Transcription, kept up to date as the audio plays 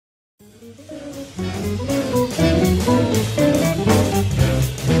Good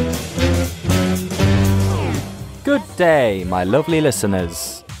day, my lovely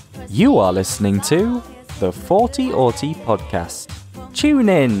listeners. You are listening to the Thoughty Auti Podcast. Tune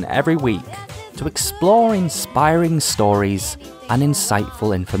in every week to explore inspiring stories and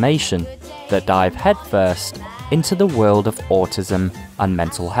insightful information that dive headfirst into the world of autism and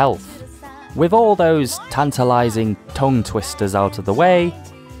mental health. With all those tantalizing tongue twisters out of the way,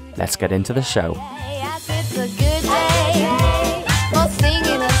 let's get into the show.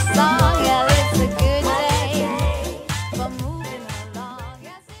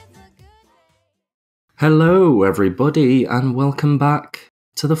 Hello everybody and welcome back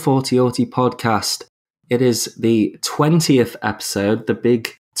to the Thoughty Auti Podcast. It is the 20th episode, the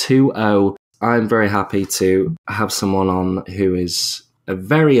big 2-0. I'm very happy to have someone on who is a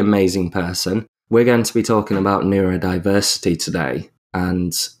very amazing person. We're going to be talking about neurodiversity today,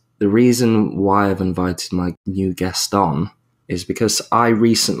 and the reason why I've invited my new guest on is because I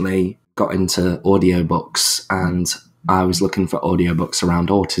recently got into audiobooks and I was looking for audiobooks around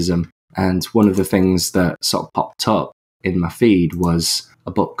autism. And one of the things that sort of popped up in my feed was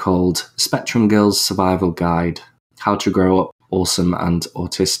a book called Spectrum Girls Survival Guide, How to Grow Up Awesome and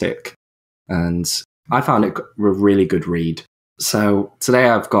Autistic. And I found it a really good read. So today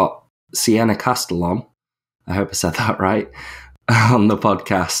I've got Siena Castellon, I hope I said that right, on the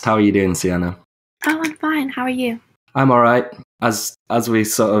podcast. How are you doing, Siena? Oh, I'm fine. How are you? I'm all right. As we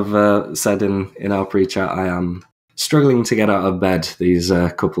sort of said in our pre-chat, I am struggling to get out of bed these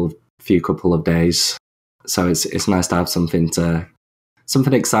few couple of days, so it's nice to have something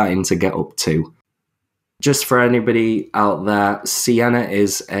exciting to get up to. Just for anybody out there, Siena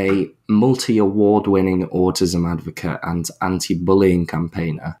is a multi-award-winning autism advocate and anti-bullying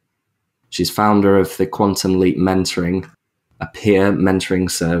campaigner. She's founder of the Quantum Leap Mentoring, a peer mentoring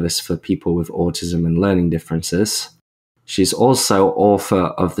service for people with autism and learning differences. She's also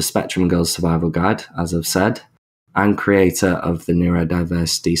author of the Spectrum Girls Survival Guide, as I've said, and creator of the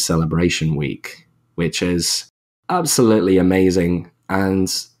Neurodiversity Celebration Week, which is absolutely amazing. And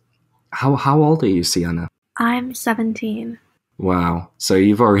how old are you, Siena? I'm 17. Wow. So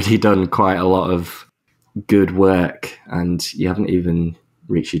you've already done quite a lot of good work and you haven't even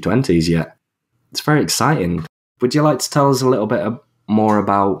reached your 20s yet. It's very exciting. Would you like to tell us a little bit more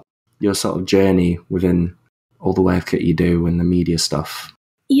about your sort of journey within all the work that you do and the media stuff?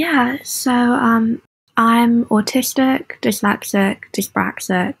 Yeah, so I'm autistic, dyslexic,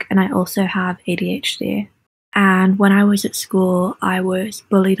 dyspraxic, and I also have ADHD. And when I was at school, I was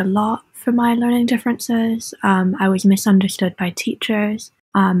bullied a lot for my learning differences. I was misunderstood by teachers.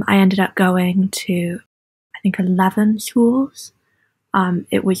 I ended up going to, I think, 11 schools.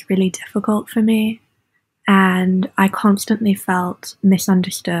 It was really difficult for me. And I constantly felt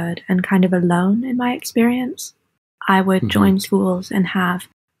misunderstood and kind of alone in my experience. I would join schools and have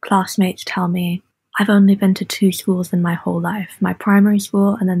classmates tell me, I've only been to 2 schools in my whole life, my primary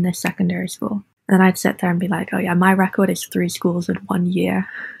school and then this secondary school. And then I'd sit there and be like, oh yeah, my record is 3 schools in 1 year.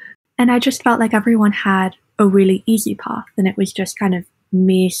 And I just felt like everyone had a really easy path. And it was just kind of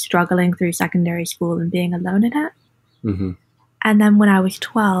me struggling through secondary school and being alone in it. Mm-hmm. And then when I was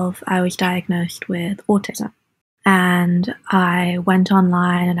 12, I was diagnosed with autism. And I went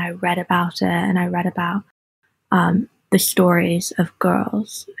online and I read about it, and I read about the stories of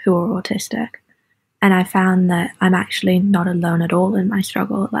girls who are autistic. And I found that I'm actually not alone at all in my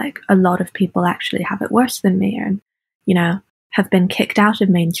struggle. Like, a lot of people actually have it worse than me and, you know, have been kicked out of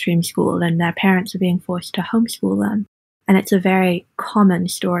mainstream school and their parents are being forced to homeschool them. And it's a very common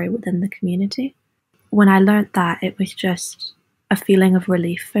story within the community. When I learned that, it was just a feeling of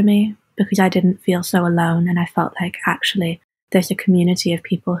relief for me because I didn't feel so alone. And I felt like actually there's a community of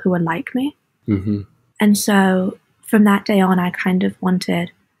people who are like me. Mm-hmm. And so from that day on, I kind of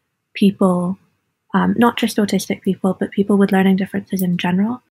wanted people, not just autistic people, but people with learning differences in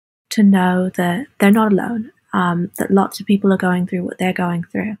general, to know that they're not alone, that lots of people are going through what they're going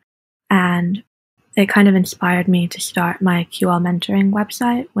through. And it kind of inspired me to start my QR mentoring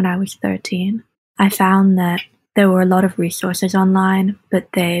website when I was 13. I found that there were a lot of resources online, but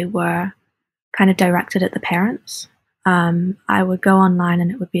they were kind of directed at the parents. I would go online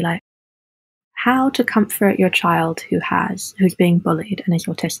and it would be like, how to comfort your child who's being bullied and is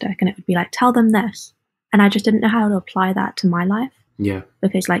autistic. And it would be like, tell them this. And I just didn't know how to apply that to my life. Yeah.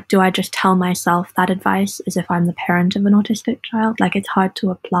 Because like, do I just tell myself that advice as if I'm the parent of an autistic child? Like, it's hard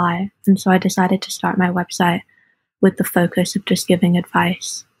to apply. And so I decided to start my website with the focus of just giving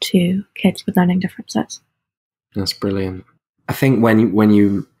advice to kids with learning differences. That's brilliant. I think when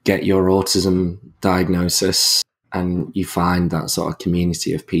you get your autism diagnosis and you find that sort of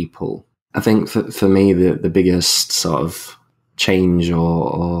community of people, I think for me, the biggest sort of change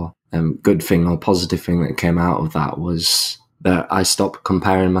or good thing or positive thing that came out of that was that I stopped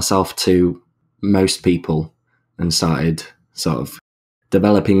comparing myself to most people and started sort of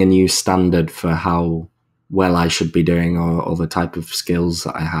developing a new standard for how well I should be doing or the type of skills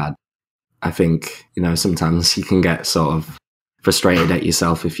that I had. I think, sometimes you can get sort of frustrated at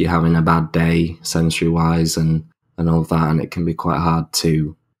yourself if you're having a bad day sensory-wise and all of that, and it can be quite hard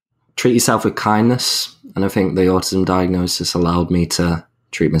to treat yourself with kindness. And I think the autism diagnosis allowed me to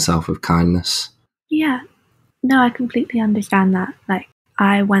treat myself with kindness. Yeah. No, I completely understand that. Like,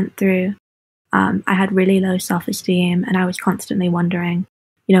 I went through, I had really low self-esteem, and I was constantly wondering,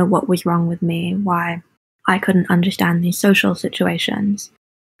 what was wrong with me, why I couldn't understand these social situations,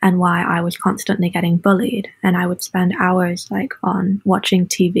 and why I was constantly getting bullied. And I would spend hours on watching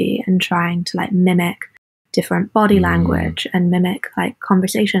TV and trying to mimic different body language and mimic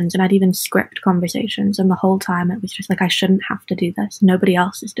conversations, and I'd even script conversations, and the whole time it was just I shouldn't have to do this. Nobody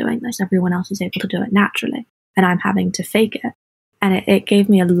else is doing this. Everyone else is able to do it naturally, and I'm having to fake it. And it gave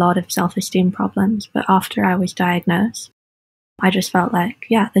me a lot of self-esteem problems. But after I was diagnosed, I just felt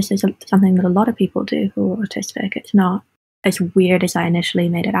this is something that a lot of people do who are autistic. It's not as weird as I initially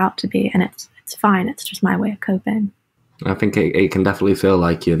made it out to be, and it's fine. It's just my way of coping. I think it can definitely feel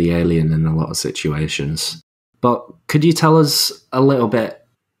like you're the alien in a lot of situations. But could you tell us a little bit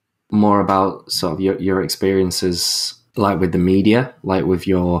more about sort of your experiences with the media, with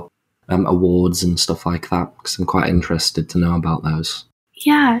your awards and stuff like that? Because I'm quite interested to know about those.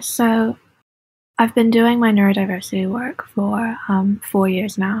 Yeah, so I've been doing my neurodiversity work for 4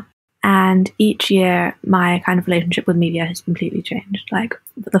 years now. And each year, my kind of relationship with media has completely changed.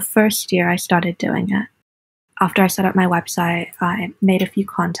 The first year I started doing it, after I set up my website, I made a few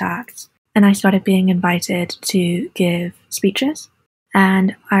contacts, and I started being invited to give speeches.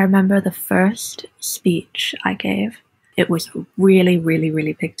 And I remember the first speech I gave, it was a really, really,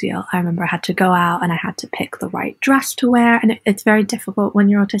 really big deal. I remember I had to go out and I had to pick the right dress to wear. And it's very difficult when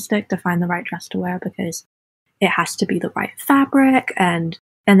you're autistic to find the right dress to wear, because it has to be the right fabric, and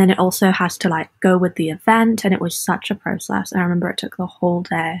then it also has to go with the event. And it was such a process. And I remember it took the whole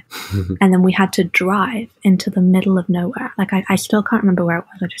day. And then we had to drive into the middle of nowhere. I still can't remember where it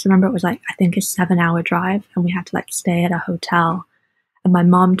was. I just remember it was I think a 7-hour drive, and we had to stay at a hotel. And my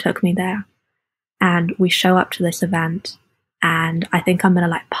mom took me there, and we show up to this event, and I think I'm going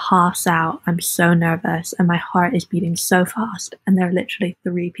to pass out. I'm so nervous, and my heart is beating so fast. And there are literally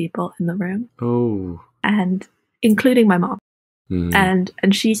 3 people in the room. Oh. And including my mom. And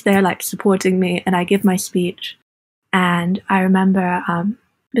she's there supporting me, and I give my speech. And I remember,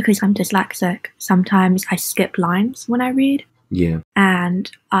 because I'm dyslexic, sometimes I skip lines when I read. Yeah.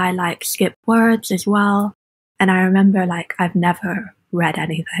 And I skip words as well. And I remember I've never read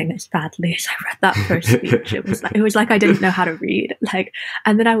anything as badly as I read that first speech. It was I didn't know how to read.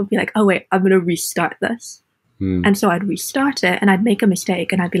 And then I would be oh wait, I'm going to restart this. And so I'd restart it, and I'd make a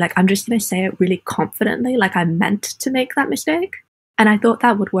mistake, and I'd be I'm just going to say it really confidently, I meant to make that mistake. And I thought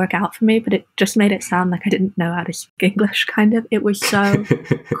that would work out for me, but it just made it sound like I didn't know how to speak English, kind of. It was so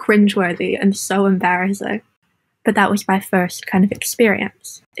cringeworthy and so embarrassing. But that was my first kind of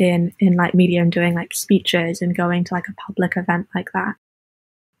experience in media and doing speeches and going to a public event like that.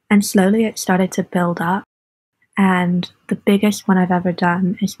 And slowly it started to build up. And the biggest one I've ever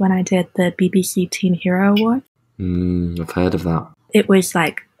done is when I did the BBC Teen Hero Award. I've heard of that. It was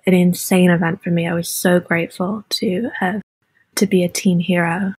an insane event for me. I was so grateful to be a teen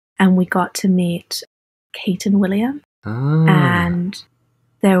hero. And we got to meet Kate and William. And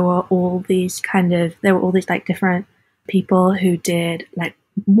there were all these different people who did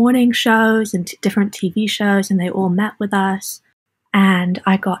morning shows and different TV shows, and they all met with us. And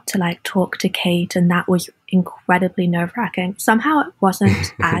I got to talk to Kate, and that was incredibly nerve-wracking. Somehow it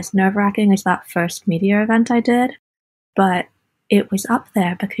wasn't as nerve-wracking as that first media event I did, but it was up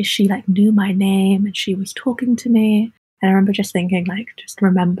there because she knew my name and she was talking to me. And I remember just thinking just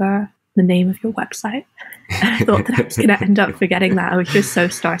remember the name of your website. And I thought that I was going to end up forgetting that. I was just so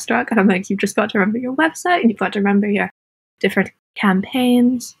starstruck. And I'm you've just got to remember your website, and you've got to remember your different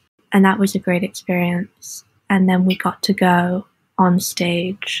campaigns. And that was a great experience. And then we got to go on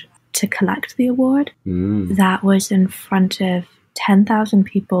stage to collect the award. That was in front of 10,000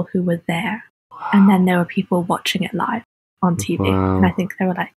 people who were there. Wow. And then there were people watching it live on TV. Wow. And I think there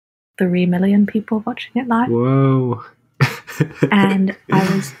were 3 million people watching it live. Whoa. And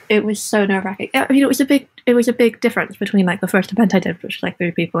it was so nerve-wracking. I mean, it was a big difference between the first event I did, which was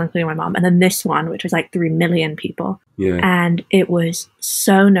 3 people, including my mom, and then this one, which was 3 million people. Yeah. And it was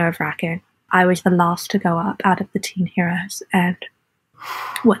so nerve-wracking. I was the last to go up out of the teen heroes, and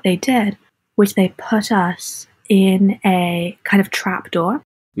what they did was they put us in a kind of trap door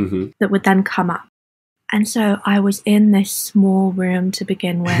that would then come up. And so I was in this small room to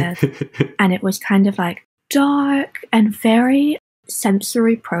begin with, and it was kind of like dark and very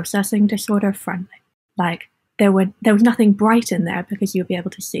sensory processing disorder friendly. Like there was nothing bright in there because you'd be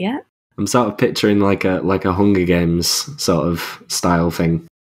able to see it. I'm sort of picturing like a Hunger Games sort of style thing.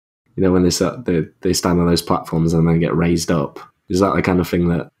 You know, when they stand on those platforms and then get raised up. Is that the kind of thing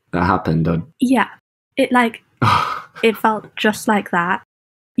that happened? Or? Yeah. It felt just like that.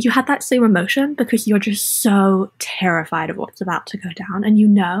 You had that same emotion because you're just so terrified of what's about to go down. And you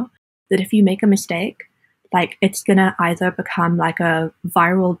know that if you make a mistake, like it's going to either become like a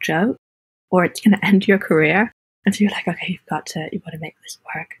viral joke or it's going to end your career. And so you're like, okay, you've got to make this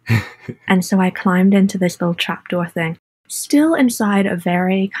work. And so I climbed into this little trapdoor thing, still inside a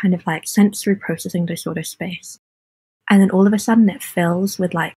very kind of like sensory processing disorder space. And then all of a sudden it fills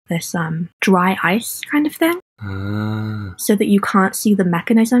with like this dry ice kind of thing. So that you can't see the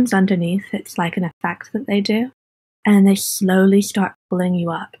mechanisms underneath. It's like an effect that they do. And they slowly start pulling you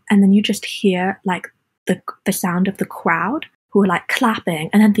up. And then you just hear like the sound of the crowd who are like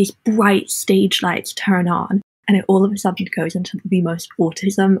clapping. And then these bright stage lights turn on. And it all of a sudden goes into the most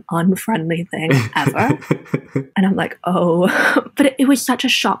autism unfriendly thing ever. And I'm like, oh. But it was such a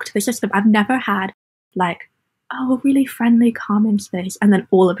shock to the system. I've never had like, oh, a really friendly, calming space. And then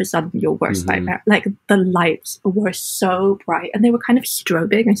all of a sudden, your worst nightmare. Like, the lights were so bright. And they were kind of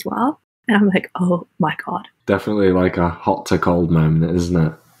strobing as well. And I'm like, oh, my God. Definitely like a hot to cold moment,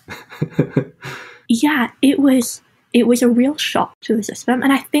 isn't it? Yeah, it was a real shock to the system.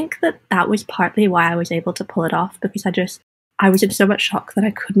 And I think that was partly why I was able to pull it off. Because I was in so much shock that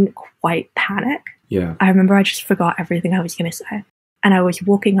I couldn't quite panic. Yeah. I remember I just forgot everything I was going to say. And I was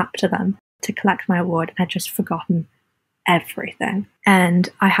walking up to them to collect my award, and I'd just forgotten everything. And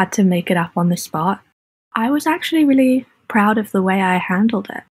I had to make it up on the spot. I was actually really proud of the way I handled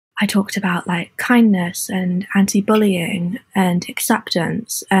it. I talked about like kindness and anti-bullying and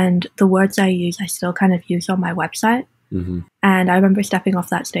acceptance, and the words I use, I still kind of use on my website. And I remember stepping off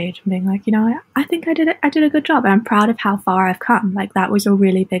that stage and being like, you know, I think I did it. I did a good job. And I'm proud of how far I've come. Like that was a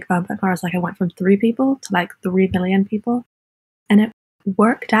really big moment where I was like, I went from 3 people to like 3 million people. And it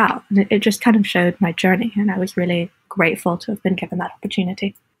worked out. And it just kind of showed my journey. And I was really grateful to have been given that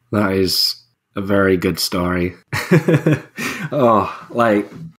opportunity. That is a very good story. Oh,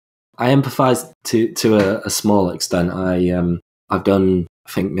 like I empathize to a small extent. I've done,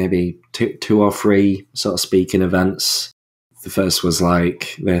 I think maybe two or 3 sort of speaking events. The first was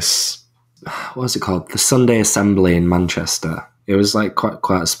like this, what was it called? The Sunday Assembly in Manchester. It was like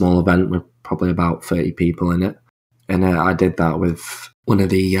quite a small event with probably about 30 people in it. And I did that with one of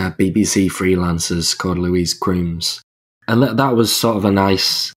the BBC freelancers called Louise Crooms. And that was sort of a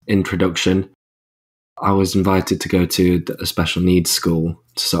nice introduction. I was invited to go to a special needs school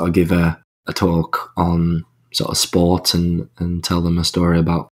to sort of give a talk on sort of sport and tell them a story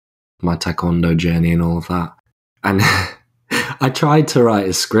about my taekwondo journey and all of that. And I tried to write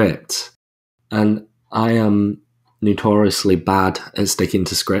a script, and I am notoriously bad at sticking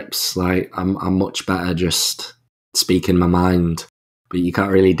to scripts. Like I'm much better just speaking my mind, but you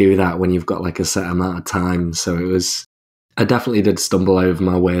can't really do that when you've got like a set amount of time. So I definitely did stumble over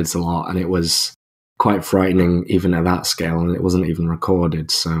my words a lot, and it was quite frightening even at that scale, and it wasn't even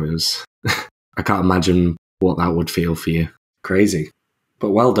recorded. So it was, I can't imagine what that would feel for you. Crazy,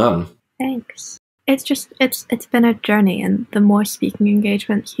 but well done. Thanks. It's been a journey, and the more speaking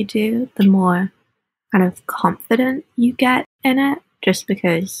engagements you do, the more kind of confident you get in it, just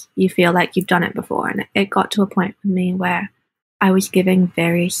because you feel like you've done it before. And it got to a point with me where I was giving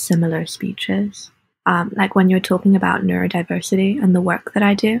very similar speeches. Like when you're talking about neurodiversity and the work that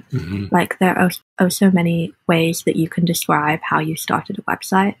I do, like there are so many ways that you can describe how you started a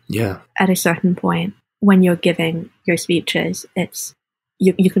website. Yeah. At a certain point, when you're giving your speeches, it's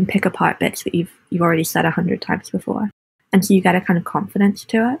you can pick apart bits that you've already said 100 times before, and so you get a kind of confidence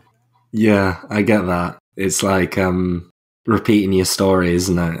to it. Yeah, I get that. It's like repeating your story,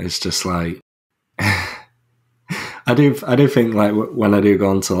 isn't it? It's just like I do think like when I do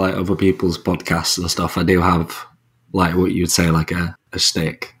go onto like other people's podcasts and stuff, I do have like what you would say like a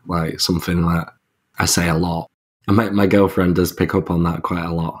shtick, like something that I say a lot. And my girlfriend does pick up on that quite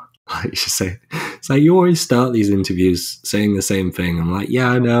a lot. Like she say, it's like you always start these interviews saying the same thing. I'm like, yeah,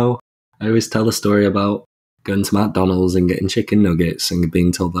 I know. I always tell a story about going to McDonald's and getting chicken nuggets and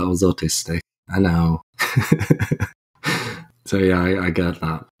being told that I was autistic. I know. So yeah, I get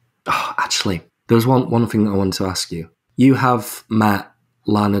that. Oh, actually, there was one thing that I wanted to ask you. You have met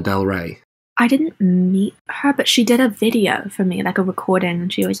Lana Del Ray. I didn't meet her, but she did a video for me, like a recording,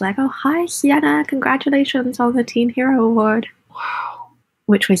 and she was like, "Oh, hi, Siena, congratulations on the Teen Hero Award." Wow.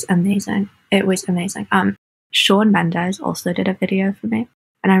 Which was amazing. It was amazing. Shawn Mendes also did a video for me,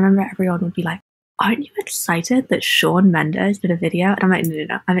 and I remember everyone would be like, "Aren't you excited that Shawn Mendes did a video?" And I'm like,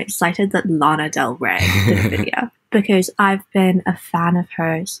 no. I'm excited that Lana Del Ray did a video because I've been a fan of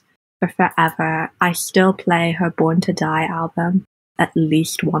hers for forever. I still play her Born to Die album at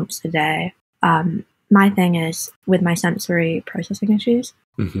least once a day. My thing is, with my sensory processing issues,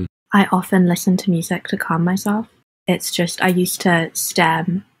 I often listen to music to calm myself. It's just, I used to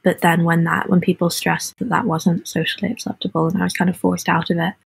STEM, but then when people stressed that wasn't socially acceptable and I was kind of forced out of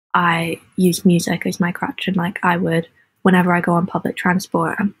it, I used music as my crutch. And like I would, whenever I go on public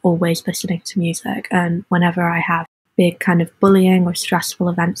transport, I'm always listening to music. And whenever I have big kind of bullying or stressful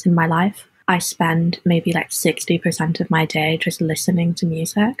events in my life, I spend maybe like 60% of my day just listening to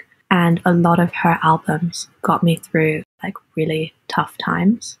music. And a lot of her albums got me through like really tough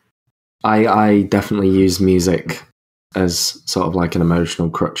times. I definitely use music as sort of like an emotional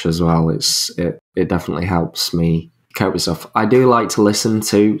crutch as well. It definitely helps me cope with stuff. I do like to listen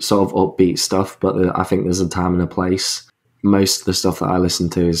to sort of upbeat stuff, but I think there's a time and a place. Most of the stuff that I listen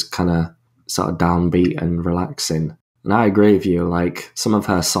to is kind of sort of downbeat and relaxing. And I agree with you, like some of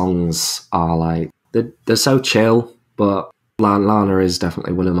her songs are like, they're so chill, but Lana is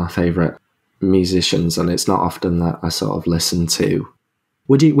definitely one of my favourite musicians, and it's not often that I sort of listen to.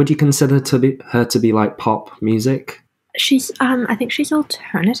 Would you consider her to be like pop music? She's I think she's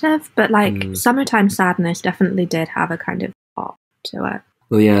alternative, but like Summertime Sadness definitely did have a kind of pop to it.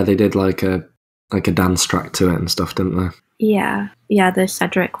 Well, yeah, they did like a dance track to it and stuff, didn't they? Yeah, the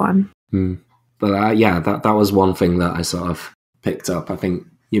Cedric one. But yeah, that was one thing that I sort of picked up. I think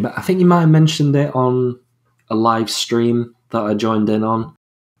you might have mentioned it on a live stream that I joined in on,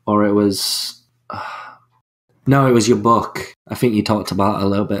 or it was no, it was your book. I think you talked about it a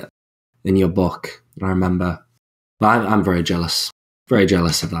little bit in your book. I remember. But I'm very jealous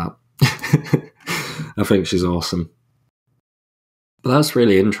of that. I think she's awesome. But that's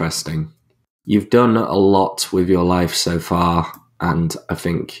really interesting. You've done a lot with your life so far, and I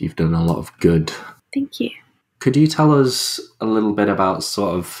think you've done a lot of good. Thank you. Could you tell us a little bit about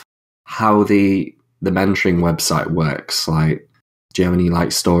sort of how the mentoring website works? Like, do you have any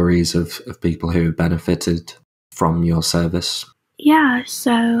like stories of people who benefited from your service? Yeah,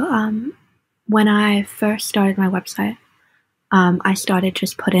 so when I first started my website, I started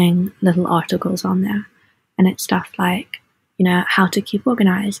just putting little articles on there, and it's stuff like, how to keep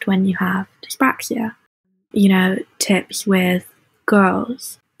organized when you have dyspraxia, tips with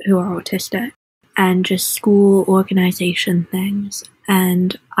girls who are autistic, and just school organization things.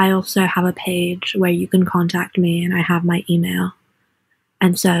 And I also have a page where you can contact me, and I have my email.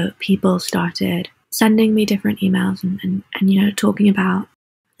 And so people started sending me different emails and talking about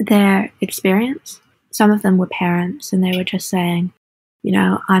their experience. Some of them were parents, and they were just saying,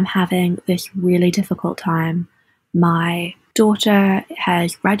 I'm having this really difficult time. My daughter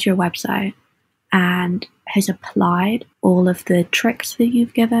has read your website and has applied all of the tricks that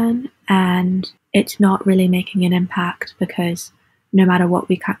you've given, and it's not really making an impact because no matter what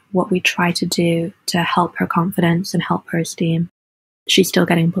we try to do to help her confidence and help her esteem, she's still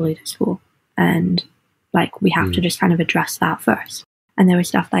getting bullied at school. And like, we have to just kind of address that first. And there was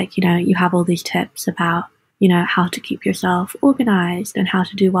stuff like, you have all these tips about, how to keep yourself organized and how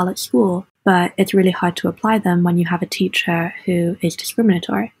to do well at school, but it's really hard to apply them when you have a teacher who is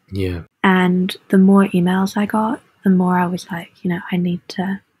discriminatory. Yeah. And the more emails I got, the more I was like, I need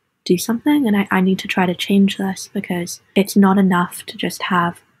to do something, and I need to try to change this, because it's not enough to just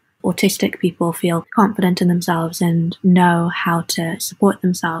have autistic people feel confident in themselves and know how to support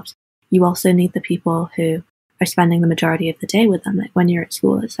themselves. You also need the people who are spending the majority of the day with them. Like when you're at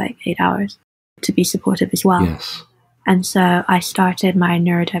school, it's like 8 hours, to be supportive as well. Yes. And so I started my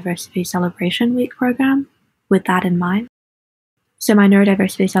Neurodiversity Celebration Week program with that in mind. So my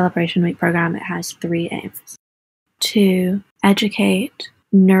Neurodiversity Celebration Week program, it has 3 aims: to educate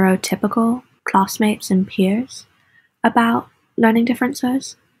neurotypical classmates and peers about learning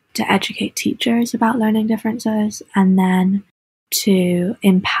differences, to educate teachers about learning differences, and then to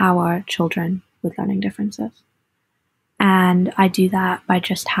empower children with learning differences. And I do that by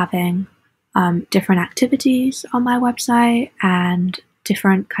just having different activities on my website and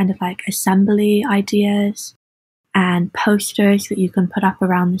different kind of like assembly ideas and posters that you can put up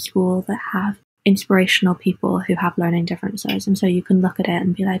around the school that have inspirational people who have learning differences. And so you can look at it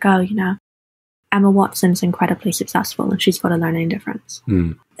and be like, oh, Emma Watson's incredibly successful and she's got a learning difference.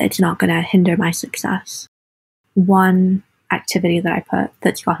 It's not going to hinder my success. One activity that I put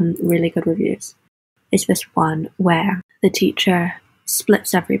that's gotten really good reviews is this one where the teacher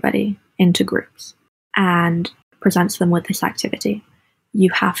splits everybody into groups and presents them with this activity. You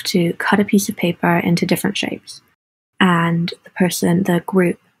have to cut a piece of paper into different shapes, and the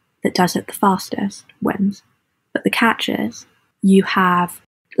group that does it the fastest wins. But the catch is you have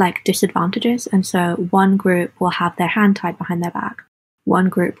like disadvantages, and so one group will have their hand tied behind their back, one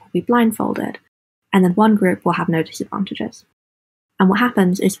group will be blindfolded, and then one group will have no disadvantages. And what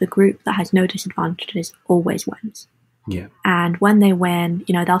happens is the group that has no disadvantages always wins. Yeah. And when they win,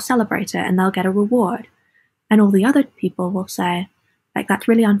 they'll celebrate it and they'll get a reward. And all the other people will say, like, that's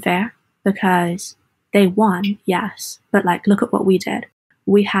really unfair because they won, yes, but like, look at what we did.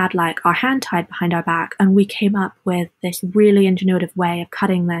 We had like our hand tied behind our back and we came up with this really ingenuitive way of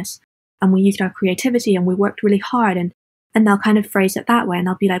cutting this. And we used our creativity and we worked really hard, and they'll kind of phrase it that way. And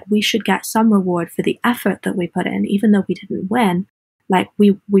they'll be like, we should get some reward for the effort that we put in, even though we didn't win. Like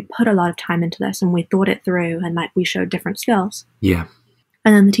we put a lot of time into this and we thought it through and like we showed different skills. Yeah.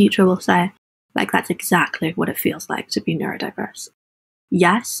 And then the teacher will say, like, that's exactly what it feels like to be neurodiverse.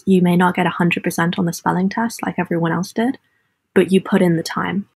 Yes, you may not get 100% on the spelling test like everyone else did, but you put in the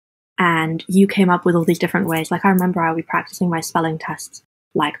time and you came up with all these different ways. Like I remember I would be practicing my spelling tests,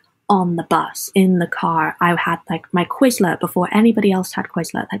 like on the bus, in the car. I had like my Quizlet before anybody else had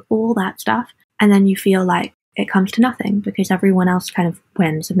Quizlet, like all that stuff. And then you feel like it comes to nothing because everyone else kind of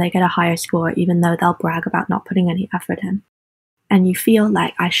wins and they get a higher score, even though they'll brag about not putting any effort in. And you feel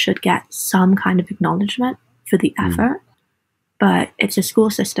like I should get some kind of acknowledgement for the effort, but it's a school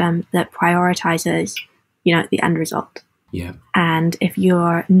system that prioritizes, the end result. Yeah. And if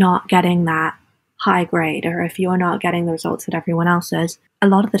you're not getting that high grade, or if you're not getting the results that everyone else is, a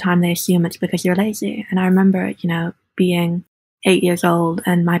lot of the time they assume it's because you're lazy. And I remember, being 8 years old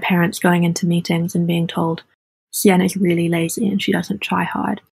and my parents going into meetings and being told, Siena's really lazy and she doesn't try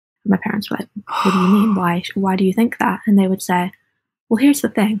hard. And my parents were like, what do you mean? Why do you think that? And they would say, well, here's the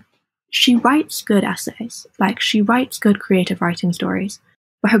thing. She writes good essays. Like, she writes good creative writing stories,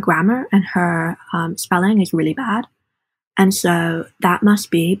 but her grammar and her spelling is really bad. And so that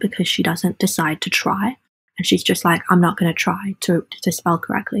must be because she doesn't decide to try. And she's just like, I'm not going to try to spell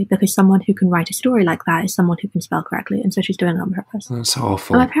correctly, because someone who can write a story like that is someone who can spell correctly. And so she's doing it on purpose. That's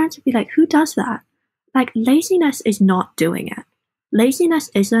awful. And my parents would be like, who does that? Like, laziness is not doing it. Laziness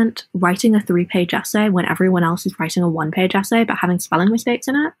isn't writing a 3-page essay when everyone else is writing a 1-page essay but having spelling mistakes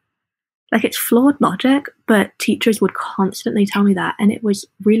in it. Like, it's flawed logic, but teachers would constantly tell me that, and it was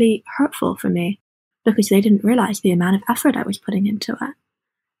really hurtful for me because they didn't realize the amount of effort I was putting into it.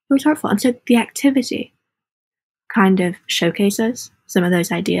 It was hurtful. And so the activity kind of showcases some of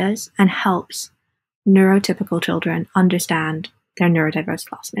those ideas and helps neurotypical children understand their neurodiverse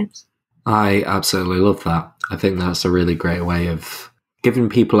classmates. I absolutely love that. I think that's a really great way of giving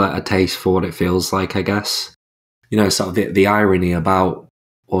people a taste for what it feels like, I guess. Sort of the irony about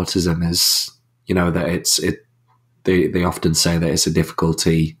autism is, that they often say that it's a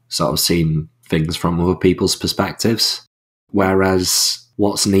difficulty sort of seeing things from other people's perspectives, whereas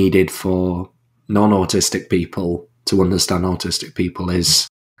what's needed for non-autistic people to understand autistic people is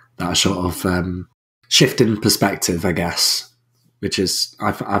that sort of shift in perspective, I guess. Which is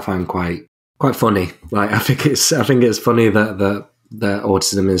I find quite funny. Like I think it's funny that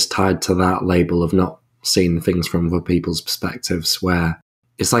autism is tied to that label of not seeing things from other people's perspectives, where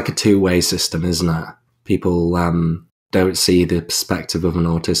it's like a two-way system, isn't it? People don't see the perspective of an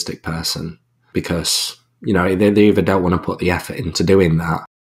autistic person because they either don't want to put the effort into doing that,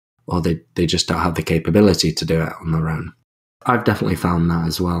 or they just don't have the capability to do it on their own. I've definitely found that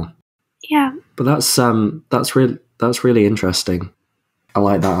as well. Yeah, but that's really interesting. I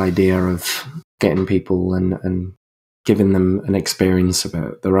like that idea of getting people and giving them an experience of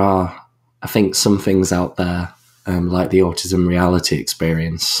it. There are, I think, some things out there, like the Autism Reality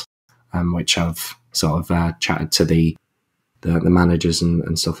Experience, which I've sort of chatted to the managers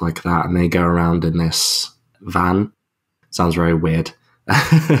and stuff like that, and they go around in this van. Sounds very weird.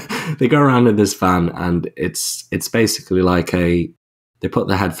 They go around in this van, and it's basically like they put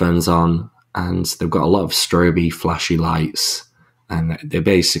the headphones on, and they've got a lot of stroby, flashy lights, and they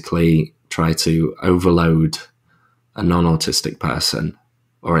basically try to overload a non-autistic person,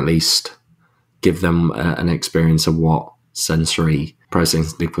 or at least give them an experience of what sensory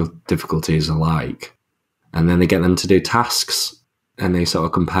processing difficulties are like. And then they get them to do tasks, and they sort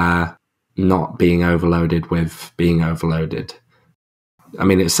of compare not being overloaded with being overloaded. I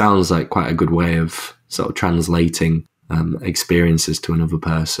mean, it sounds like quite a good way of sort of translating experiences to another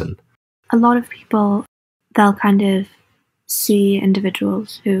person. A lot of people, they'll kind of see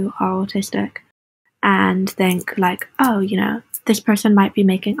individuals who are autistic and think like, oh, this person might be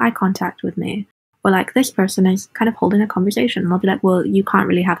making eye contact with me, or like this person is kind of holding a conversation. And I'll be like, well, you can't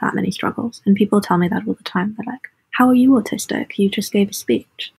really have that many struggles. And people tell me that all the time. They're like, how are you autistic? You just gave a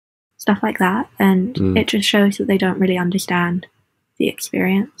speech. Stuff like that. And it just shows that they don't really understand the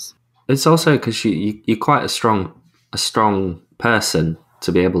experience. It's also because you're quite a strong person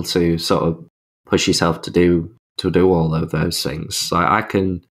to be able to sort of push yourself to do all of those things. So I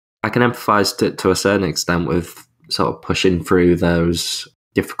can empathise to a certain extent with sort of pushing through those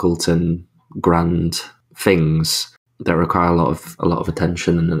difficult and grand things that require a lot of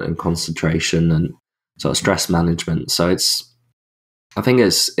attention and concentration and sort of stress management. So I think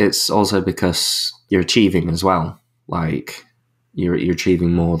it's also because you're achieving as well. Like you're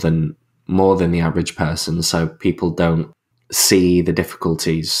achieving more than the average person. So people don't see the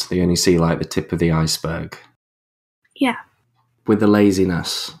difficulties. They only see like the tip of the iceberg. Yeah. With the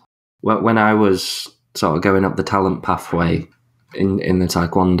laziness, when I was sort of going up the talent pathway in the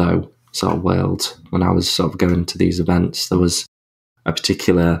Taekwondo sort of world, when I was sort of going to these events, there was a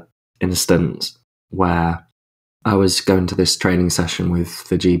particular instance where I was going to this training session with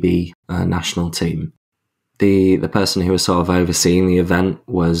the GB national team. The person who was sort of overseeing the event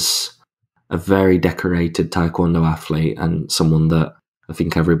was a very decorated Taekwondo athlete and someone that I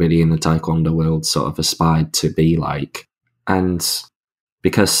think everybody in the Taekwondo world sort of aspired to be like. And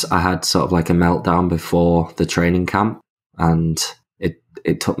because I had sort of like a meltdown before the training camp, and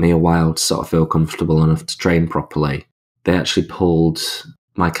it took me a while to sort of feel comfortable enough to train properly, they actually pulled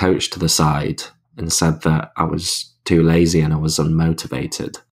my coach to the side and said that I was too lazy and I was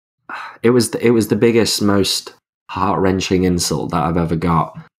unmotivated. It was the biggest, most heart-wrenching insult that I've ever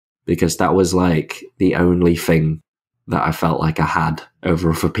got, because that was like the only thing that I felt like I had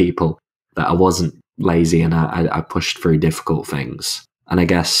over other people, that I wasn't lazy and I pushed through difficult things. And I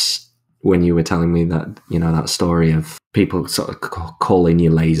guess when you were telling me that, that story of people sort of calling you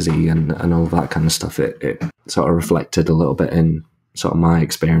lazy and all that kind of stuff, it sort of reflected a little bit in sort of my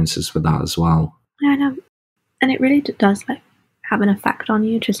experiences with that as well. Yeah, I know. And it really does like have an effect on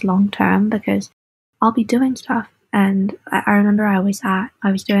you just long term, because I'll be doing stuff. And I remember I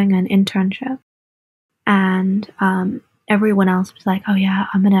was doing an internship, and everyone else was like, oh yeah,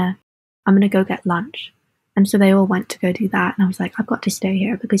 I'm gonna go get lunch. And so they all went to go do that. And I was like, I've got to stay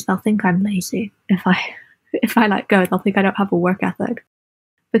here because they'll think I'm lazy. If I like go, they'll think I don't have a work ethic,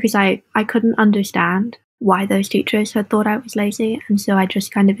 because I couldn't understand why those teachers had thought I was lazy. And so I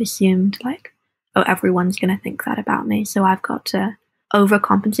just kind of assumed like, oh, everyone's going to think that about me. So I've got to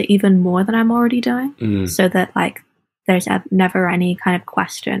overcompensate even more than I'm already doing, so that like there's never any kind of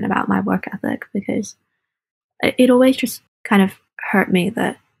question about my work ethic, because it always just kind of hurt me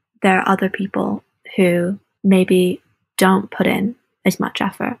that there are other people who maybe don't put in as much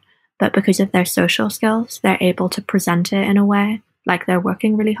effort, but because of their social skills, they're able to present it in a way like they're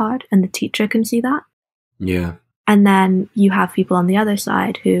working really hard, and the teacher can see that. Yeah. And then you have people on the other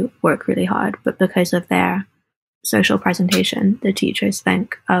side who work really hard, but because of their social presentation, the teachers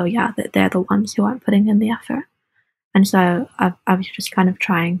think, oh yeah, that they're the ones who aren't putting in the effort. And so I was just kind of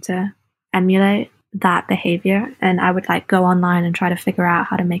trying to emulate that behavior, and I would like go online and try to figure out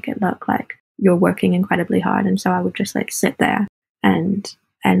how to make it look like you're working incredibly hard. And so I would just like sit there and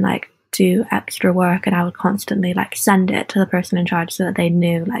like do extra work, and I would constantly like send it to the person in charge so that they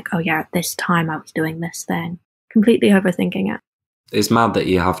knew like, oh yeah, at this time I was doing this thing. Completely overthinking it. It's mad that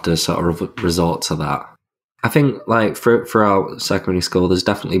you have to sort of resort to that. I think like throughout secondary school, there's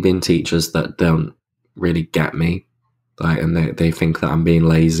definitely been teachers that don't really get me, like, and they think that I'm being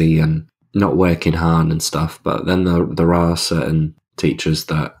lazy and not working hard and stuff. But then there are certain teachers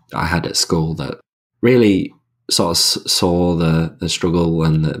that I had at school that really sort of saw the struggle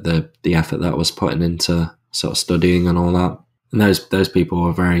and the effort that I was putting into sort of studying and all that. And those people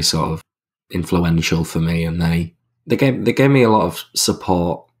were very sort of influential for me, and they gave me a lot of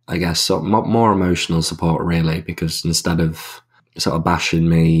support, I guess, sort of more emotional support really, because instead of sort of bashing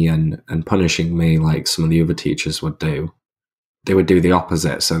me and punishing me like some of the other teachers would do, they would do the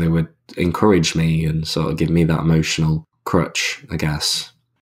opposite. So they would encourage me and sort of give me that emotional crutch, I guess.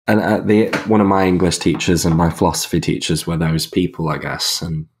 And one of my English teachers and my philosophy teachers were those people, I guess,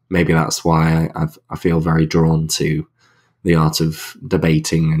 and maybe that's why I feel very drawn to the art of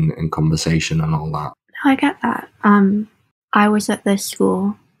debating and conversation and all that. I get that. I was at this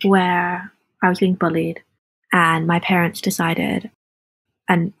school where I was being bullied, and my parents decided,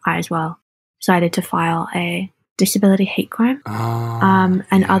 and I as well, decided to file a disability hate crime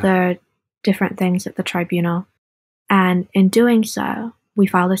and other different things at the tribunal. And in doing so, we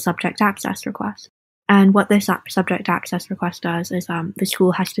filed a subject access request. And what this subject access request does is the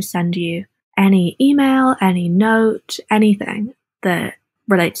school has to send you any email, any note, anything that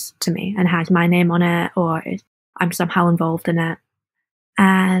relates to me and has my name on it or I'm somehow involved in it.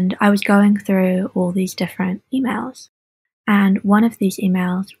 And I was going through all these different emails. And one of these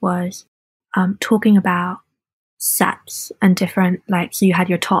emails was talking about sets and different, like, so you had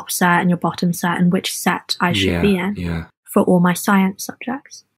your top set and your bottom set and which set I should be in for all my science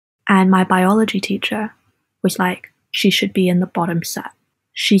subjects. And my biology teacher was like, she should be in the bottom set.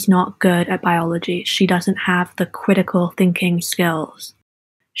 She's not good at biology. She doesn't have the critical thinking skills.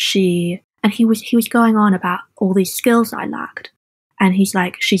 He was going on about all these skills I lacked. And he's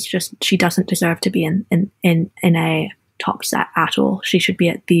like, she doesn't deserve to be in a top set at all. She should be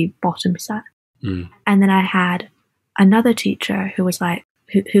at the bottom set. And then I had another teacher who was like,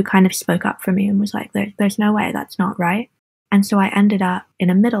 who kind of spoke up for me and was like, there's no way, that's not right. And so I ended up in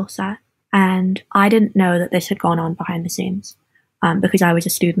a middle set. And I didn't know that this had gone on behind the scenes because I was a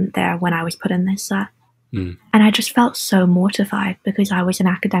student there when I was put in this set. And I just felt so mortified because I was an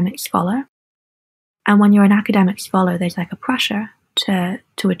academic scholar. And when you're an academic scholar, there's like a pressure to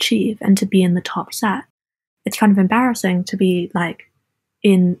achieve and to be in the top set. It's kind of embarrassing to be like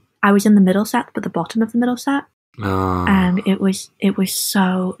I was in the middle set, but the bottom of the middle set. And it was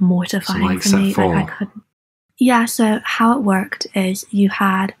so mortifying for me. Like, I couldn't. Yeah, so how it worked is you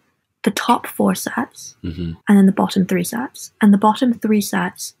had the top 4 sets and then the bottom 3 sets. And the bottom 3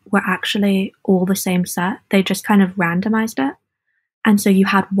 sets were actually all the same set. They just kind of randomized it. And so you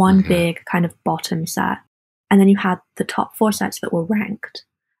had one big kind of bottom set. And then you had the top 4 sets that were ranked.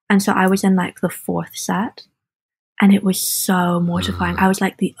 And so I was in like the 4th set. And it was so mortifying. I was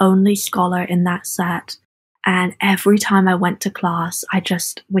like the only scholar in that set. And every time I went to class, I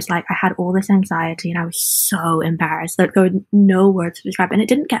just was like, I had all this anxiety and I was so embarrassed that there were no words to describe it. And it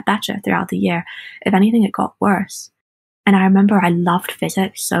didn't get better throughout the year. If anything, it got worse. And I remember I loved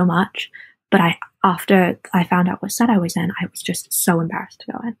physics so much, but after I found out what set I was in, I was just so embarrassed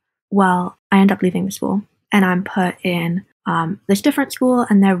to go in. Well, I end up leaving the school and I'm put in this different school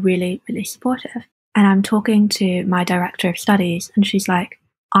and they're really, really supportive. And I'm talking to my director of studies and she's like,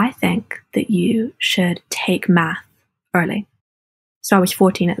 I think that you should take math early. So I was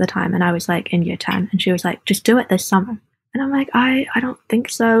 14 at the time and I was like in year 10 and she was like, just do it this summer. And I'm like, I don't think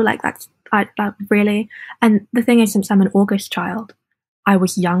so. Like that really. And the thing is, since I'm an August child, I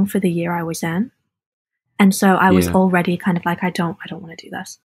was young for the year I was in. And so I was already kind of like, I don't want to do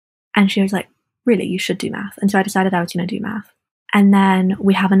this. And she was like, really, you should do math. And so I decided I was going to do math. And then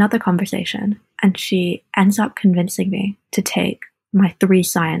we have another conversation and she ends up convincing me to take my 3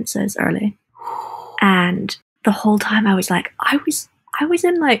 sciences early. And the whole time I was like, I was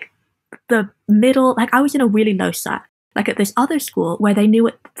in like the middle, like I was in a really low set. Like at this other school where they knew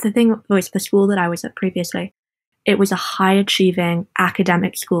the thing was the school that I was at previously, it was a high achieving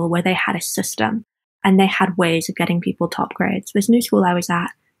academic school where they had a system and they had ways of getting people top grades. This new school I was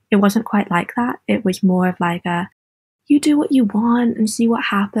at, it wasn't quite like that. It was more of like you do what you want and see what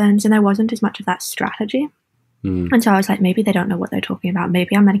happens. And there wasn't as much of that strategy. And so I was like, maybe they don't know what they're talking about.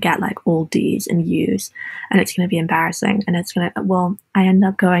 Maybe I'm going to get like all D's and U's and it's going to be embarrassing. And I end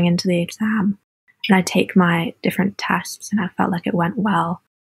up going into the exam and I take my different tests and I felt like it went well.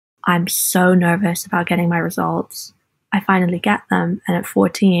 I'm so nervous about getting my results. I finally get them. And at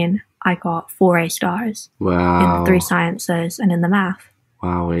 14, I got 4 A stars in the 3 sciences and in the math.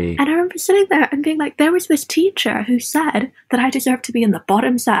 Wowee. And I remember sitting there and being like, there was this teacher who said that I deserved to be in the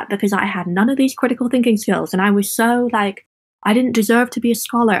bottom set because I had none of these critical thinking skills. And I was so like, I didn't deserve to be a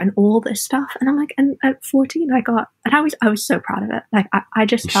scholar and all this stuff. And I'm like, and at 14, I was so proud of it. Like, I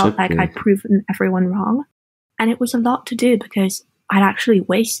just felt like I'd proven everyone wrong. And it was a lot to do because I'd actually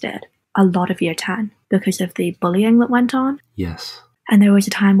wasted a lot of year 10 because of the bullying that went on. Yes. And there was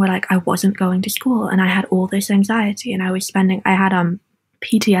a time where like I wasn't going to school and I had all this anxiety and I had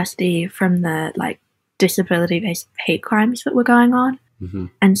PTSD from the like disability-based hate crimes that were going on.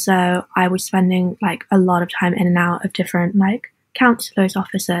 And so I was spending like a lot of time in and out of different like counselors'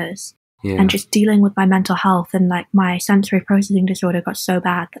 offices and just dealing with my mental health, and like my sensory processing disorder got so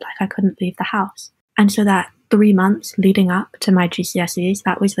bad that like I couldn't leave the house. And so that 3 months leading up to my GCSEs,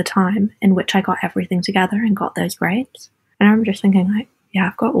 that was the time in which I got everything together and got those grades. And I remember just thinking like, yeah,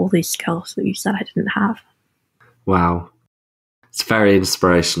 I've got all these skills that you said I didn't have. Wow. It's a very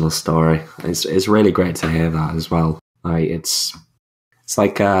inspirational story. It's really great to hear that as well. Like it's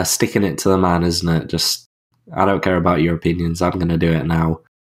like sticking it to the man, isn't it? Just, I don't care about your opinions. I'm going to do it now,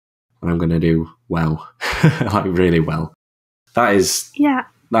 and I'm going to do well, like really well. That is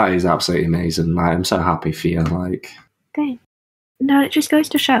absolutely amazing. Like, I'm so happy for you. Like, thanks. No, it just goes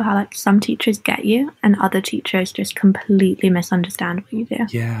to show how like some teachers get you, and other teachers just completely misunderstand what you do.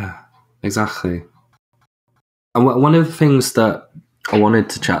 Yeah. exactly. And one of the things that I wanted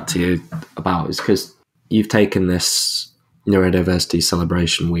to chat to you about is because you've taken this Neurodiversity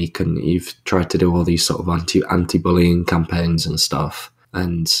Celebration week and you've tried to do all these sort of anti-bullying campaigns and stuff.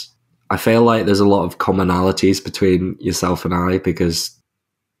 And I feel like there's a lot of commonalities between yourself and I, because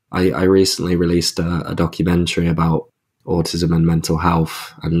I recently released a documentary about autism and mental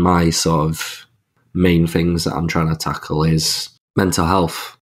health, and my sort of main things that I'm trying to tackle is mental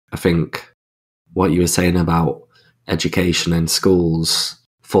health. I think what you were saying about education in schools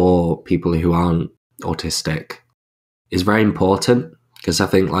for people who aren't autistic is very important, because I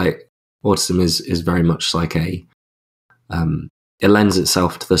think like autism is very much like it lends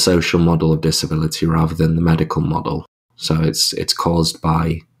itself to the social model of disability rather than the medical model. So it's caused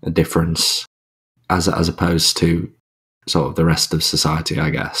by a difference as opposed to sort of the rest of society,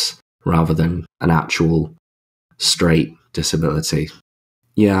 I guess, rather than an actual straight disability.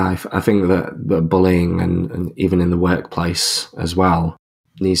 Yeah, I think that bullying and even in the workplace as well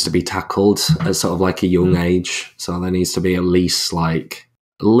needs to be tackled at sort of like a young age. So there needs to be at least like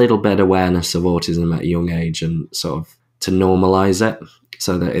a little bit awareness of autism at a young age, and sort of to normalise it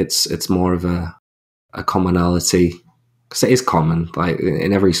so that it's more of a commonality. Because it is common, like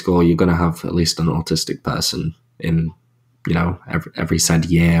in every school you're going to have at least an autistic person in, you know, every said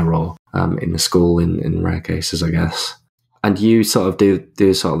year, or in the school in rare cases, I guess. And you sort of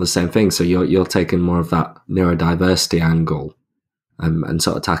do sort of the same thing. So you're taking more of that neurodiversity angle, and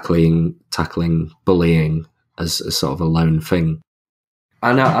sort of tackling bullying as sort of a lone thing.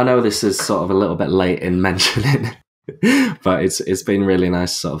 I know this is sort of a little bit late in mentioning, but it's been really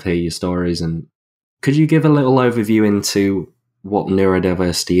nice to sort of hear your stories. And could you give a little overview into what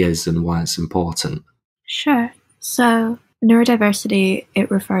neurodiversity is and why it's important? Sure. So neurodiversity, it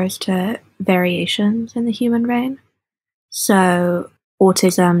refers to variations in the human brain. So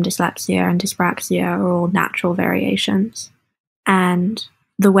autism, dyslexia, and dyspraxia are all natural variations. And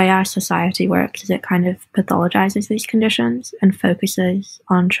the way our society works is it kind of pathologizes these conditions and focuses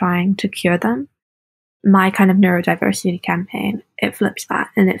on trying to cure them. My kind of neurodiversity campaign, it flips that,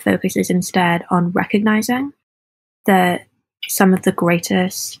 and it focuses instead on recognizing that some of the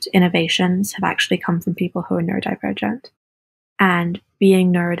greatest innovations have actually come from people who are neurodivergent. And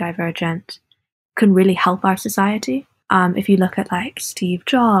being neurodivergent can really help our society. If you look at like Steve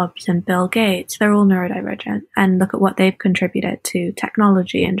Jobs and Bill Gates, they're all neurodivergent, and look at what they've contributed to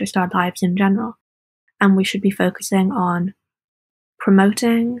technology and just our lives in general. And we should be focusing on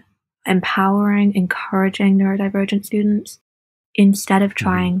promoting, empowering, encouraging neurodivergent students instead of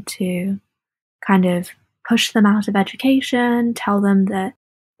trying to kind of push them out of education, tell them that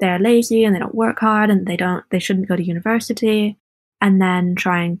they're lazy and they don't work hard and they shouldn't go to university, and then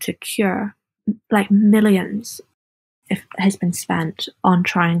trying to cure, like millions has been spent on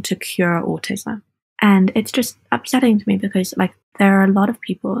trying to cure autism. And it's just upsetting to me because like there are a lot of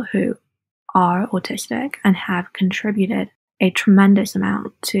people who are autistic and have contributed a tremendous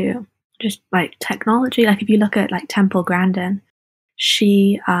amount to just like technology. Like if you look at like Temple Grandin,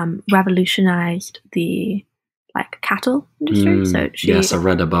 she revolutionized the like cattle industry. Yes, I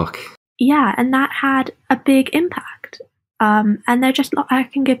read a book. Yeah, and that had a big impact. And they're just, I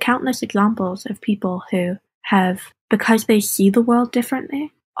can give countless examples of people who have, because they see the world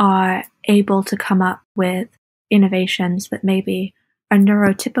differently, are able to come up with innovations that maybe a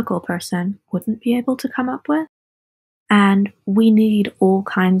neurotypical person wouldn't be able to come up with. And we need all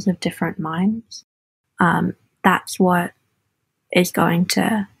kinds of different minds. That's what is going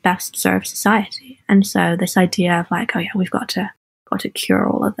to best serve society. And so this idea of like, oh yeah, we've got to cure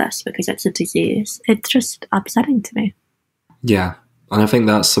all of this because it's a disease, it's just upsetting to me. Yeah, and I think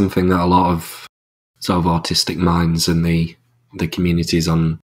that's something that a lot of sort of autistic minds in the communities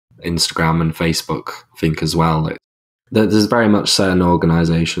on Instagram and Facebook think as well. There's very much certain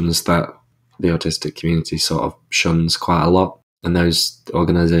organisations that the autistic community sort of shuns quite a lot, and those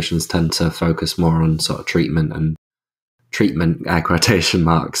organisations tend to focus more on sort of treatment air quotation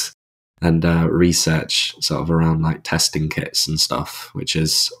marks, and research sort of around like testing kits and stuff, which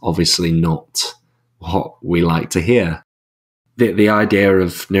is obviously not what we like to hear. The idea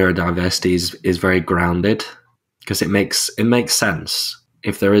of neurodiversity is very grounded because it makes sense.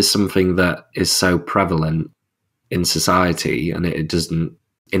 If there is something that is so prevalent in society and it doesn't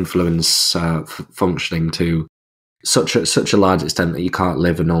influence functioning to such a large extent that you can't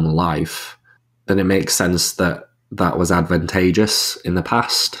live a normal life, then it makes sense that was advantageous in the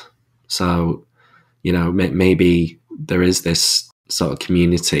past. So, you know, maybe there is this sort of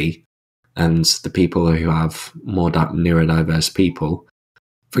community, and the people who have more neurodiverse people,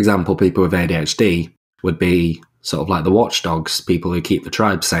 for example, people with ADHD, would be sort of like the watchdogs, people who keep the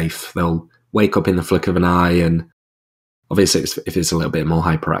tribe safe. They'll wake up in the flick of an eye, and obviously if it's a little bit more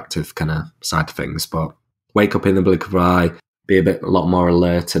hyperactive kind of side of things, but wake up in the blink of an eye, be a lot more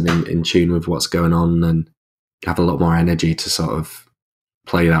alert and in tune with what's going on, and have a lot more energy to sort of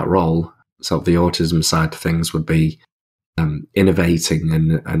play that role. Sort of the autism side of things would be innovating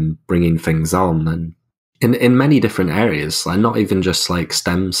and bringing things on, and in many different areas, like not even just like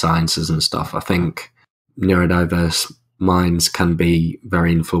STEM sciences and stuff. I think neurodiverse minds can be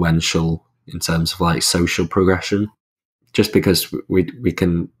very influential in terms of like social progression, just because we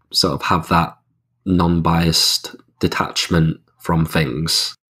can sort of have that non-biased detachment from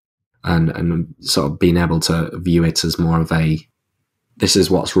things, and sort of being able to view it as more of a, this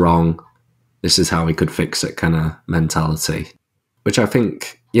is what's wrong, this is how we could fix it kind of mentality, which I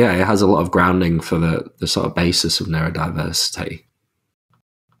think, yeah, it has a lot of grounding for the sort of basis of neurodiversity.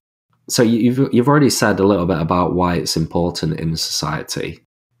 So you've already said a little bit about why it's important in society.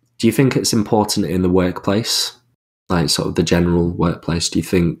 Do you think it's important in the workplace, like sort of the general workplace? Do you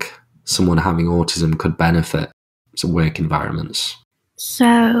think someone having autism could benefit some work environments?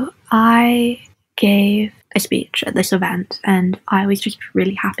 So I gave a speech at this event, and I was just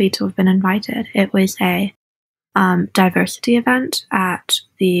really happy to have been invited. It was a diversity event at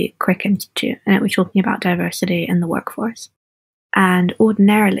the Crick Institute, and it was talking about diversity in the workforce. And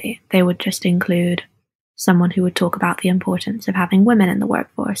ordinarily, they would just include someone who would talk about the importance of having women in the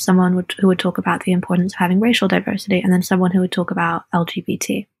workforce, someone who would talk about the importance of having racial diversity, and then someone who would talk about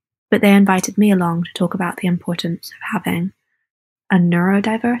LGBT. But they invited me along to talk about the importance of having a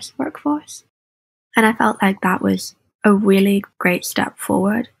neurodiverse workforce. And I felt like that was a really great step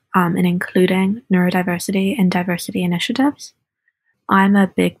forward in including neurodiversity in diversity initiatives. I'm a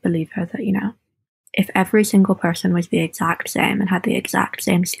big believer that, if every single person was the exact same and had the exact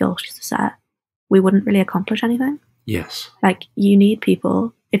same skill set, we wouldn't really accomplish anything. Yes. Like, you need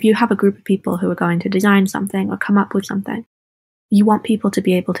people. If you have a group of people who are going to design something or come up with something, you want people to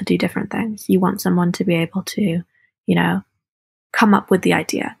be able to do different things. You want someone to be able to, come up with the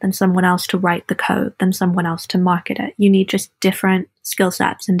idea, then someone else to write the code, then someone else to market it. You need just different skill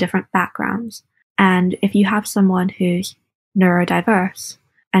sets and different backgrounds. And if you have someone who's neurodiverse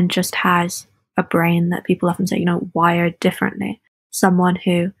and just has a brain that people often say, wired differently, someone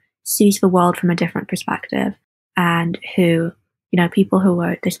who sees the world from a different perspective, and who, people who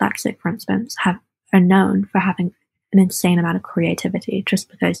are dyslexic, for instance, are known for having an insane amount of creativity, just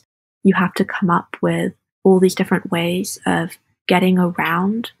because you have to come up with all these different ways of getting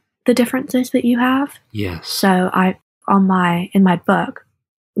around the differences that you have. Yes. So in my book,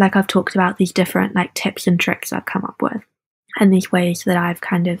 like, I've talked about these different like tips and tricks I've come up with, and these ways that I've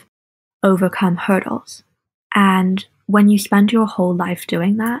kind of overcome hurdles. And when you spend your whole life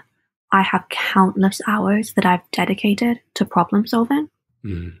doing that, I have countless hours that I've dedicated to problem solving.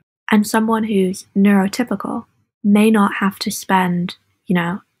 Mm. And someone who's neurotypical may not have to spend,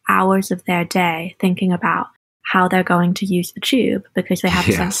 hours of their day thinking about how they're going to use the tube because they have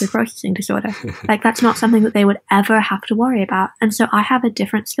a sensory processing disorder. Like, that's not something that they would ever have to worry about. And so I have a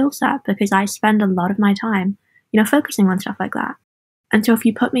different skill set because I spend a lot of my time, focusing on stuff like that. And so if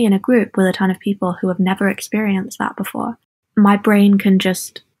you put me in a group with a ton of people who have never experienced that before, my brain can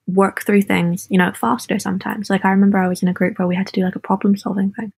just work through things, faster sometimes. Like, I remember I was in a group where we had to do like a problem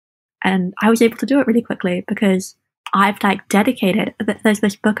solving thing, and I was able to do it really quickly because I've like dedicated, there's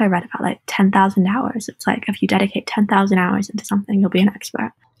this book I read about like 10,000 hours. It's like, if you dedicate 10,000 hours into something, you'll be an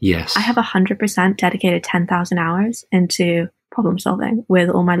expert. Yes. I have 100% dedicated 10,000 hours into problem solving with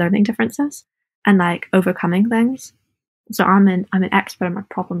all my learning differences and like overcoming things. So I'm an expert in my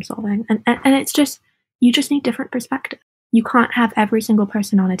problem solving. And it's just, you just need different perspective. You can't have every single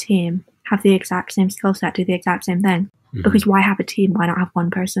person on a team have the exact same skill set, do the exact same thing. Mm-hmm. Because why have a team? Why not have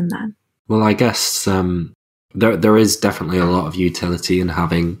one person then? Well, I guess there is definitely a lot of utility in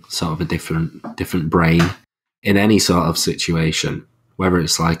having sort of a different brain in any sort of situation, whether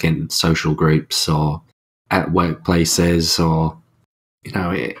it's like in social groups or at workplaces or,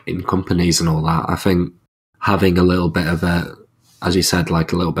 in companies and all that. I think having a little bit of as you said,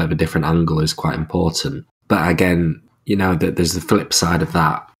 like a little bit of a different angle is quite important. But again, there's the flip side of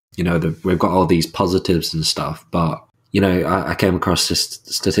that. We've got all these positives and stuff, but, I came across this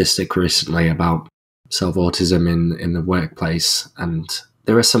statistic recently about self-autism in the workplace, and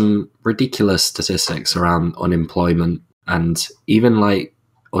there are some ridiculous statistics around unemployment and even like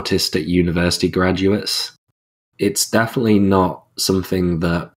autistic university graduates. It's definitely not something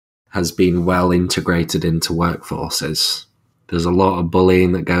that has been well integrated into workforces. There's a lot of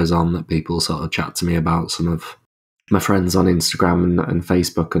bullying that goes on that people sort of chat to me about. Some of my friends on Instagram and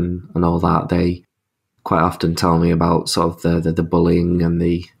Facebook and all that, quite often tell me about sort of the bullying and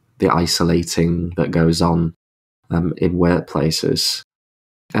the isolating that goes on in workplaces.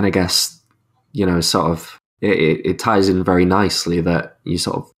 And I guess, sort of it ties in very nicely that you're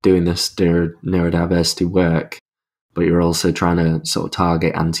sort of doing this neurodiversity work, but you're also trying to sort of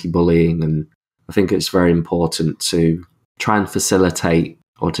target anti-bullying. And I think it's very important to try and facilitate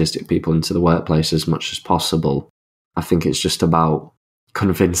autistic people into the workplace as much as possible. I think it's just about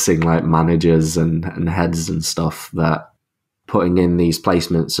convincing like managers and heads and stuff that putting in these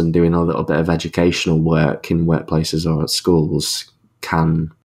placements and doing a little bit of educational work in workplaces or at schools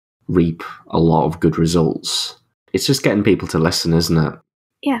can reap a lot of good results. It's just getting people to listen, isn't it?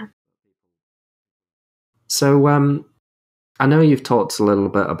 Yeah. So I know you've talked a little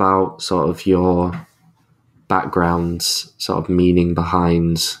bit about sort of your background, sort of meaning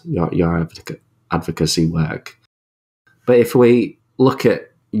behind your advocacy work. But if we look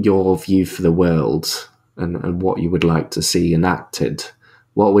at your view for the world and what you would like to see enacted,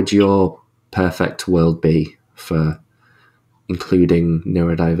 what would your perfect world be for including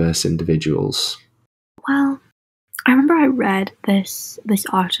neurodiverse individuals? Well, I remember I read this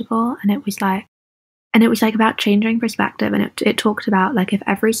article, and it was like about changing perspective, and it talked about like if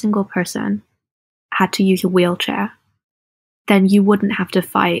every single person had to use a wheelchair, then you wouldn't have to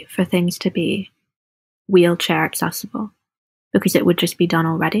fight for things to be wheelchair accessible because it would just be done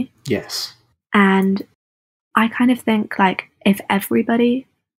already. Yes. And I kind of think like if everybody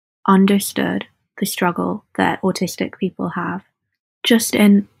understood the struggle that autistic people have, just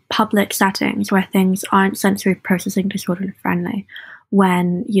in public settings where things aren't sensory processing disorder friendly,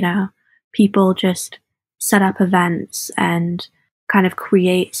 when, people just set up events and kind of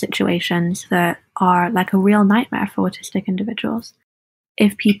create situations that are like a real nightmare for autistic individuals.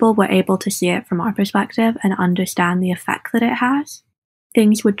 If people were able to see it from our perspective and understand the effect that it has,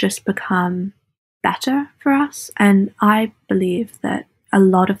 things would just become better for us. And I believe that a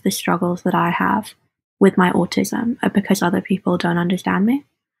lot of the struggles that I have with my autism are because other people don't understand me.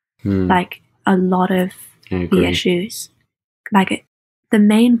 Like a lot of the issues, the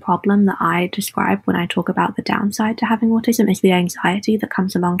main problem that I describe when I talk about the downside to having autism is the anxiety that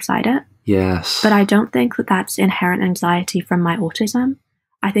comes alongside it. Yes. But I don't think that that's inherent anxiety from my autism.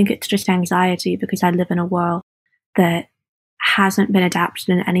 I think it's just anxiety because I live in a world that hasn't been adapted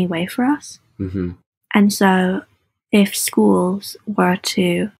in any way for us. Mm-hmm. And so if schools were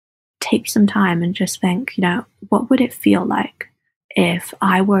to take some time and just think, what would it feel like if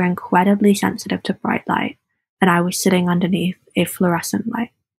I were incredibly sensitive to bright light and I was sitting underneath a fluorescent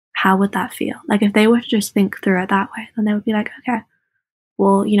light? How would that feel? Like if they were to just think through it that way, then they would be like, okay,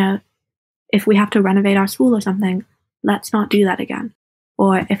 well, if we have to renovate our school or something, let's not do that again.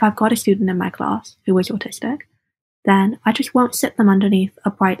 Or if I've got a student in my class who is autistic, then I just won't sit them underneath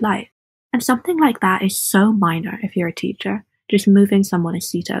a bright light. And something like that is so minor if you're a teacher, just moving someone a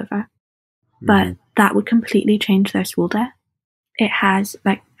seat over. But that would completely change their school day. It has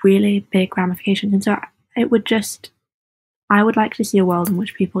like really big ramifications. And so I would like to see a world in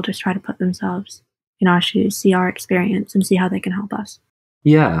which people just try to put themselves in our shoes, see our experience, and see how they can help us.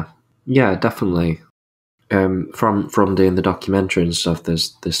 Yeah, definitely. From doing the documentary and stuff,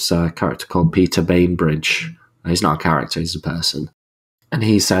 there's this character called Peter Bainbridge. He's not a character, he's a person. And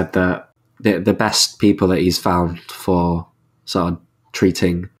he said that the best people that he's found for sort of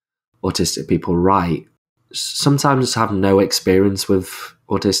treating autistic people right sometimes have no experience with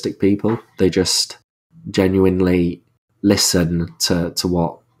autistic people. They just genuinely listen to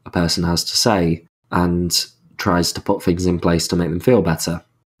what a person has to say and tries to put things in place to make them feel better.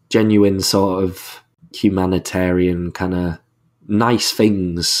 Genuine sort of humanitarian kind of nice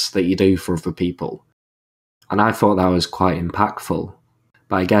things that you do for other people. And I thought that was quite impactful.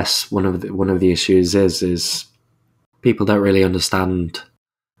 But I guess one of the issues is people don't really understand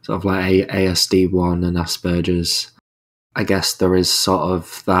sort of like ASD1 and Asperger's. I guess there is sort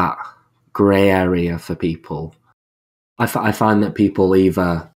of that grey area for people. I find that people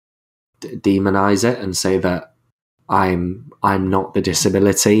either demonize it and say that I'm not the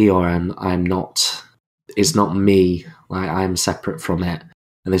disability, or I'm not, it's not me, like I'm separate from it,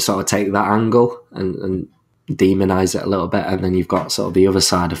 and they sort of take that angle and demonize it a little bit. And then you've got sort of the other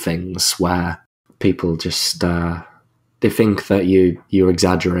side of things where people just they think that you're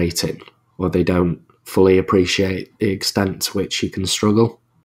exaggerating, or they don't fully appreciate the extent to which you can struggle.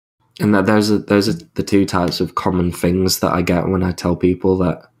 And that those are the two types of common things that I get when I tell people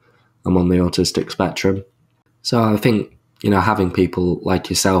that I'm on the autistic spectrum. So I think, having people like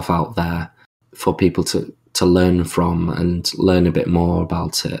yourself out there for people to learn from and learn a bit more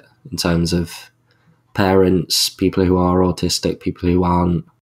about it, in terms of parents, people who are autistic, people who aren't,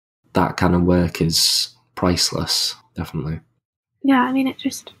 that kind of work is priceless, definitely. Yeah, I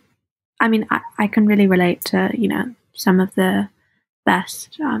mean, I can really relate to, some of the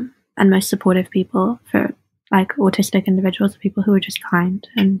best and most supportive people for like autistic individuals, people who are just kind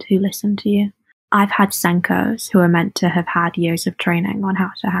and who listen to you. I've had Senkos who are meant to have had years of training on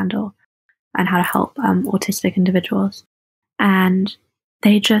how to handle and how to help autistic individuals. And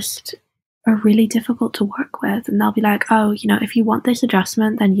they just are really difficult to work with. And they'll be like, oh, if you want this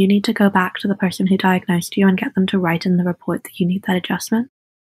adjustment, then you need to go back to the person who diagnosed you and get them to write in the report that you need that adjustment.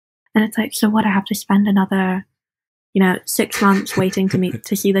 And it's like, so what, I have to spend another, 6 months waiting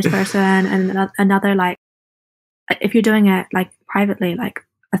to see this person, and another, like, if you're doing it like privately, like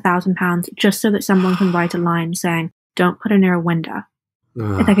 £1,000 just so that someone can write a line saying, don't put her near a window.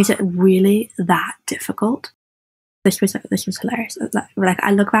 It's like, is it really that difficult? This was hilarious. Like,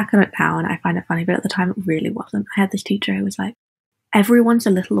 I look back on it now and I find it funny, but at the time it really wasn't. I had this teacher who was like, everyone's a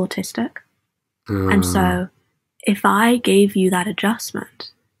little autistic. And so if I gave you that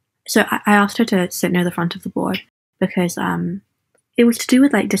adjustment, so I asked her to sit near the front of the board because it was to do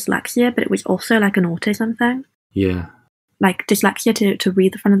with like dyslexia, but it was also like an autism thing. Yeah. Like dyslexia to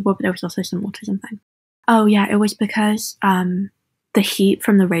read the front of the board, but there was also some autism thing. Oh yeah, it was because the heat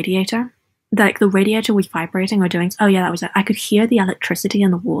from the radiator, like the radiator was vibrating or doing, oh yeah, that was it. I could hear the electricity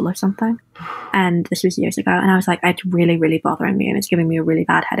in the wall or something. And this was years ago. And I was like, it's really, really bothering me and it's giving me a really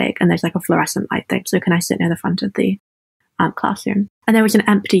bad headache. And there's like a fluorescent light thing. So can I sit near the front of the classroom? And there was an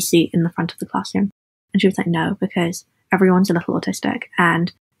empty seat in the front of the classroom. And she was like, no, because everyone's a little autistic.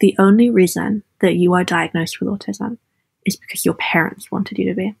 And the only reason that you are diagnosed with autism is because your parents wanted you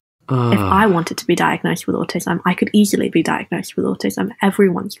to be. If I wanted to be diagnosed with autism, I could easily be diagnosed with autism.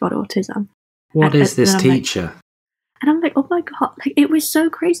 Everyone's got autism. What is this teacher? And I'm like, oh my God, like it was so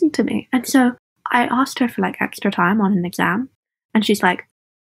crazy to me. And so I asked her for like extra time on an exam. And she's like,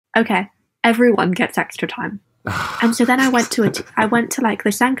 okay, everyone gets extra time. And so then I went to like the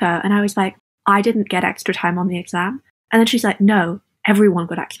Senko and I was like, I didn't get extra time on the exam. And then she's like, no, everyone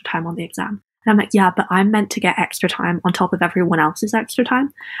got extra time on the exam. And I'm like, yeah, but I'm meant to get extra time on top of everyone else's extra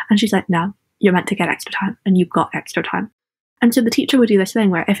time. And she's like, no, you're meant to get extra time and you got extra time. And so the teacher would do this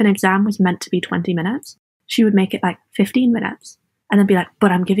thing where if an exam was meant to be 20 minutes, she would make it like 15 minutes and then be like,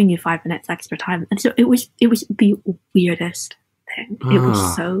 but I'm giving you 5 minutes extra time. And so it was the weirdest thing. It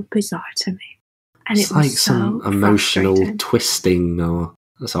was so bizarre to me. And it's it was like some emotional twisting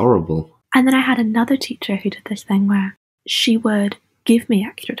that's horrible. And then I had another teacher who did this thing where she would give me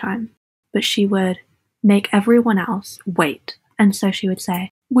extra time, but she would make everyone else wait. And so she would say,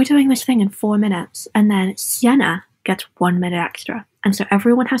 we're doing this thing in 4 minutes. And then Siena gets 1 minute extra. And so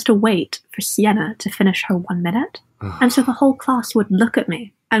everyone has to wait for Siena to finish her 1 minute. And so the whole class would look at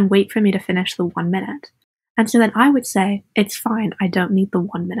me and wait for me to finish the 1 minute. And so then I would say, it's fine, I don't need the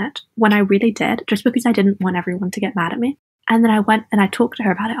 1 minute. When I really did, just because I didn't want everyone to get mad at me. And then I went and I talked to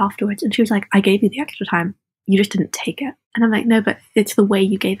her about it afterwards. And she was like, I gave you the extra time. You just didn't take it. And I'm like, no, but it's the way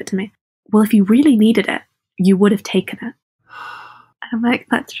you gave it to me. Well, if you really needed it, you would have taken it. And I'm like,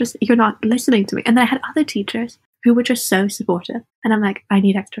 that's just, you're not listening to me. And then I had other teachers who were just so supportive. And I'm like, I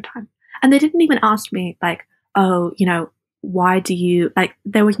need extra time. And they didn't even ask me like, oh, why do you, like,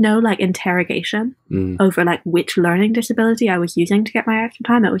 there was no like interrogation over like which learning disability I was using to get my extra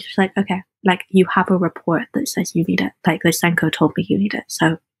time. It was just like, okay, like you have a report that says you need it. Like the Senko told me you need it. So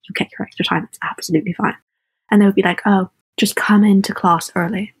you get your extra time. It's absolutely fine. And they would be like, oh, just come into class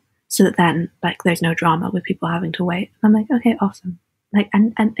early so that then like there's no drama with people having to wait. I'm like, okay, awesome. Like,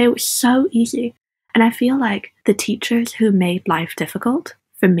 and it was so easy. And I feel like the teachers who made life difficult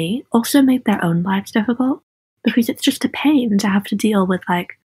for me also made their own lives difficult, because it's just a pain to have to deal with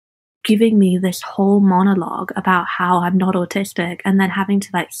like giving me this whole monologue about how I'm not autistic and then having to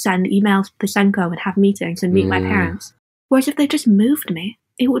like send emails to the Senko and have meetings and meet my parents. Whereas if they just moved me,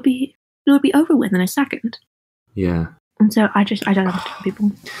 it would be over with in a second. Yeah. And so I don't understand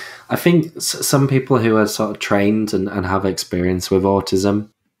people. I think some people who are sort of trained and have experience with autism,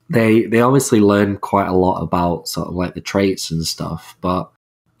 they obviously learn quite a lot about sort of like the traits and stuff, but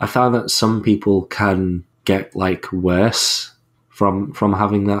I found that some people can get like worse from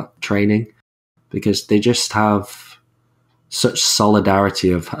having that training because they just have such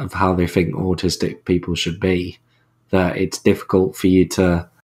solidarity of how they think autistic people should be that it's difficult for you to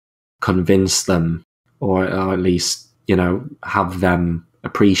convince them or at least, have them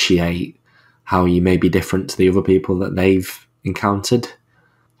appreciate how you may be different to the other people that they've encountered.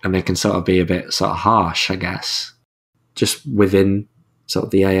 And they can sort of be a bit sort of harsh, I guess, just within sort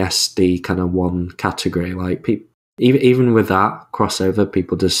of the ASD kind of one category. Like even with that crossover,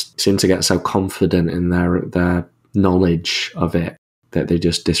 people just seem to get so confident in their knowledge of it that they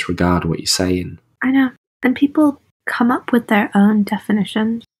just disregard what you're saying. I know. And people come up with their own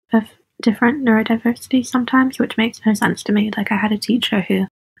definitions of different neurodiversity sometimes, which makes no sense to me. Like, I had a teacher who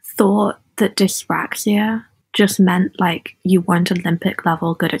thought that dyspraxia just meant like you weren't Olympic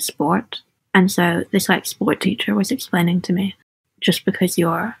level good at sport. And so this like sport teacher was explaining to me, just because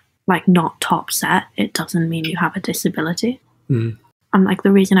you're like not top set, it doesn't mean you have a disability. I'm like,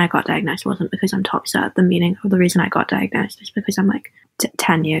 the reason I got diagnosed wasn't because I'm top set. The reason I got diagnosed is because I'm like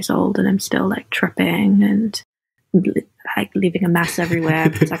 10 years old and I'm still like tripping and like leaving a mess everywhere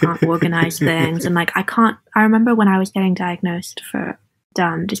because I can't organize things. And like, I remember when I was getting diagnosed for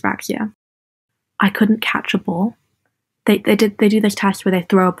dyspraxia, I couldn't catch a ball. They do this test where they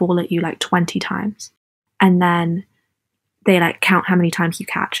throw a ball at you like 20 times and then they like count how many times you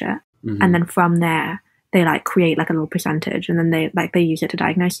catch it. And then from there they like create like a little percentage and then they use it to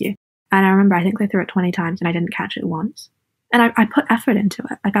diagnose you. And I remember, I think they threw it 20 times and I didn't catch it once. And I put effort into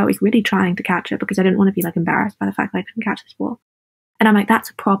it. Like, I was really trying to catch it because I didn't want to be like embarrassed by the fact that I couldn't catch this ball. And I'm like, that's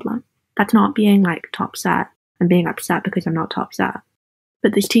a problem. That's not being like top set and being upset because I'm not top set.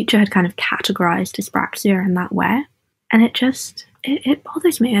 But this teacher had kind of categorized dyspraxia in that way. And it just, it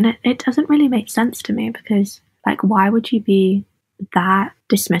bothers me. And it doesn't really make sense to me because, like, why would you be that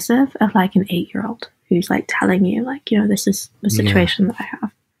dismissive of like an 8-year-old who's like telling you like, you know, this is the situation that I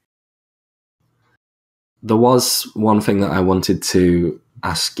have? There was one thing that I wanted to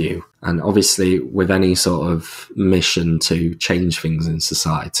ask you, and obviously with any sort of mission to change things in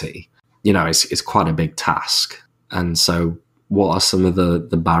society, you know, it's quite a big task. And so what are some of the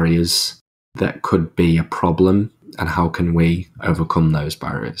barriers that could be a problem, and how can we overcome those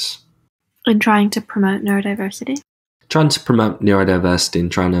barriers? In trying to promote neurodiversity? Trying to promote neurodiversity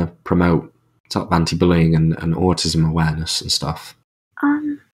and trying to promote sort of anti-bullying and autism awareness and stuff.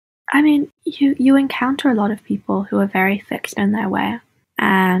 I mean, you encounter a lot of people who are very fixed in their way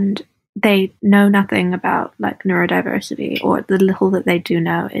and they know nothing about like neurodiversity, or the little that they do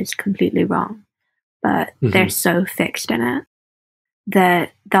know is completely wrong. But they're so fixed in it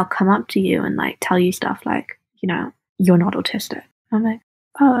that they'll come up to you and like tell you stuff like, you know, you're not autistic. I'm like,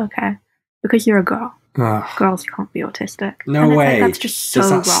 oh, okay. Because you're a girl. Girls can't be autistic. No way. Like, that's just so Does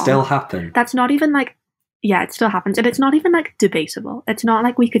that wrong. Still happen? That's not even like, yeah, it still happens. And it's not even like debatable. It's not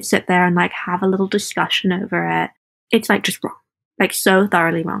like we could sit there and like have a little discussion over it. It's like just wrong. Like so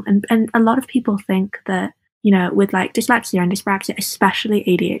thoroughly wrong. And a lot of people think that, you know, with like dyslexia and dyspraxia, especially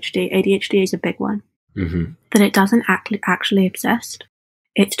ADHD is a big one, that it doesn't actually exist.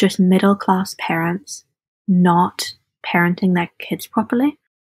 It's just middle-class parents not parenting their kids properly,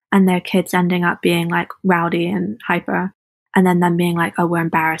 and their kids ending up being like rowdy and hyper, and then them being like, oh, we're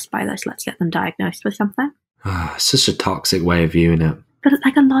embarrassed by this, let's get them diagnosed with something. It's such a toxic way of viewing it. But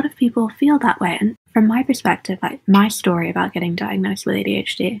like a lot of people feel that way. And from my perspective, like my story about getting diagnosed with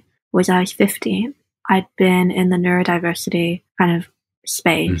ADHD was I was 15. I'd been in the neurodiversity kind of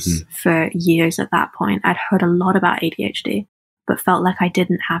space for years at that point. I'd heard a lot about ADHD, but felt like I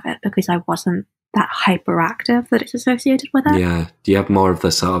didn't have it because I wasn't that hyperactive that it's associated with it. Yeah. Do you have more of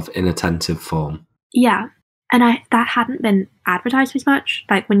the sort of inattentive form? Yeah. And that hadn't been advertised as much.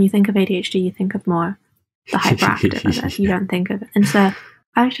 Like when you think of ADHD, you think of more the hyperactive of it. You don't think of it. And so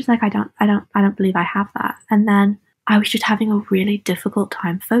I was just like, I don't believe I have that. And then I was just having a really difficult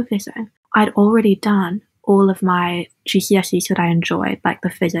time focusing. I'd already done all of my GCSEs that I enjoyed, like the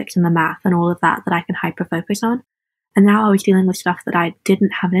physics and the math and all of that I can hyper focus on. And now I was dealing with stuff that I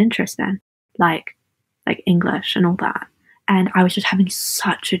didn't have an interest in, like English and all that. And I was just having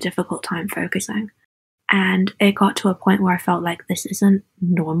such a difficult time focusing. And it got to a point where I felt like this isn't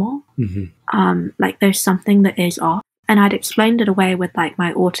normal. Like there's something that is off. And I'd explained it away with like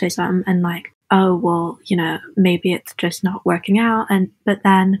my autism and like, oh, well, you know, maybe it's just not working out. But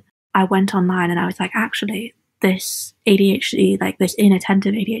then I went online and I was like, actually, this ADHD, like this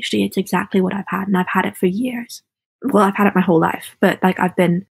inattentive ADHD, it's exactly what I've had. And I've had it for years. Well, I've had it my whole life. But like I've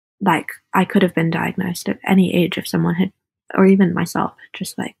been like, I could have been diagnosed at any age if someone had, or even myself,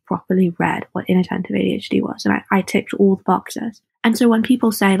 just like properly read what inattentive ADHD was. And I ticked all the boxes. And so when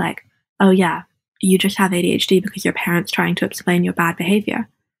people say like, oh yeah, you just have ADHD because your parents trying to explain your bad behavior,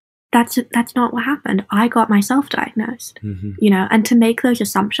 that's not what happened. I got myself diagnosed, you know, and to make those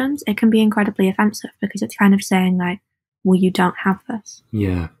assumptions, it can be incredibly offensive because it's kind of saying like, well, you don't have this.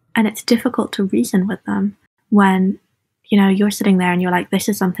 Yeah. And it's difficult to reason with them when, you know, you're sitting there and you're like, this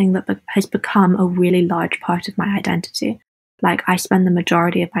is something that has become a really large part of my identity. Like I spend the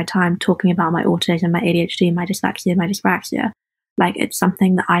majority of my time talking about my autism, my ADHD, my dyslexia, my dyspraxia. Like it's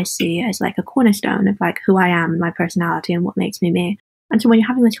something that I see as like a cornerstone of like who I am, my personality and what makes me me. And so when you're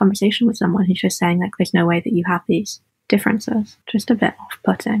having this conversation with someone who's just saying like, there's no way that you have these differences, just a bit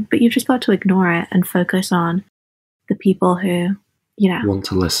off-putting. But you've just got to ignore it and focus on the people who, want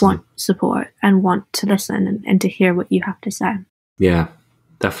to listen, want support and want to listen and to hear what you have to say. Yeah,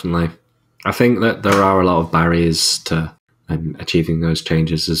 definitely. I think that there are a lot of barriers to achieving those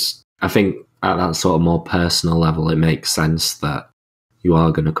changes. I think at that sort of more personal level, it makes sense that you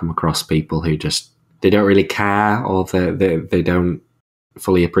are going to come across people who they don't really care, or they don't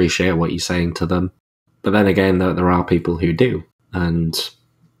fully appreciate what you're saying to them. But then again, there are people who do, and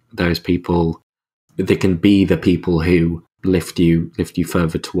those people, they can be the people who lift you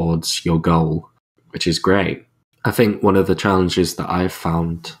further towards your goal, which is great. I think one of the challenges that I've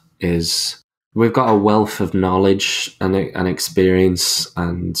found is we've got a wealth of knowledge and experience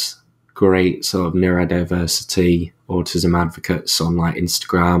and great sort of neurodiversity autism advocates on like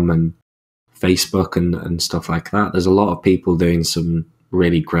Instagram and Facebook and stuff like that. There's a lot of people doing some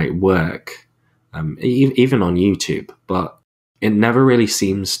really great work, even on YouTube, but it never really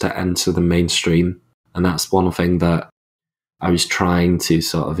seems to enter the mainstream. And that's one thing that I was trying to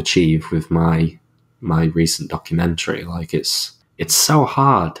sort of achieve with my recent documentary. Like it's so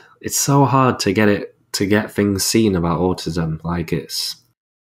hard. It's so hard to get things seen about autism. Like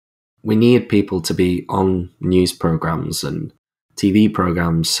we need people to be on news programs and TV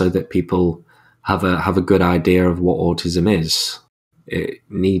programs so that people have a good idea of what autism is. It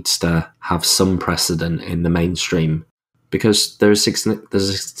needs to have some precedent in the mainstream, because there's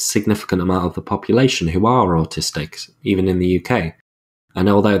a significant amount of the population who are autistic, even in the UK. And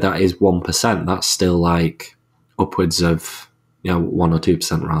although that is 1%, that's still like upwards of, 1 or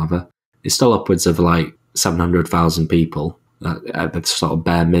 2% rather. It's still upwards of like 700,000 people at the sort of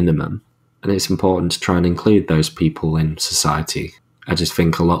bare minimum. And it's important to try and include those people in society. I just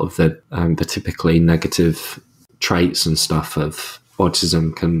think a lot of the typically negative traits and stuff of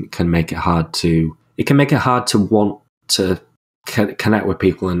autism can make it hard to want to connect with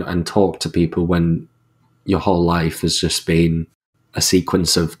people and talk to people when your whole life has just been a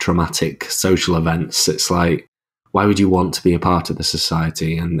sequence of traumatic social events. It's like, why would you want to be a part of the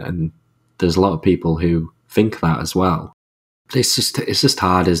society? And there's a lot of people who think that as well. It's just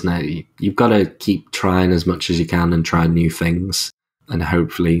hard, isn't it? You've got to keep trying as much as you can and try new things, and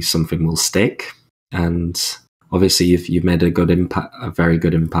hopefully something will stick. And obviously you've made a very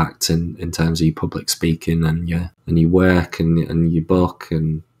good impact in terms of your public speaking and your work and your book,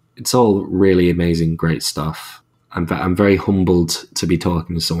 and it's all really amazing, great stuff. I'm very humbled to be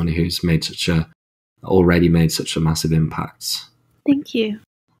talking to someone who's already made such a massive impact. Thank you.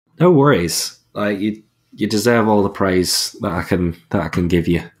 No worries. Like you deserve all the praise that I can give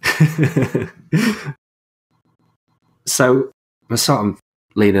you. So we're sort of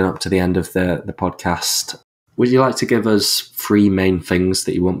leading up to the end of the podcast. Would you like to give us 3 main things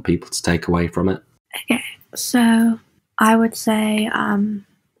that you want people to take away from it? Okay, so I would say,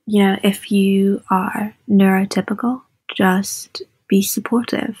 if you are neurotypical, just be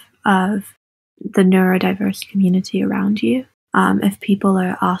supportive of the neurodiverse community around you. If people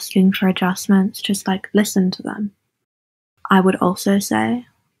are asking for adjustments, just listen to them. I would also say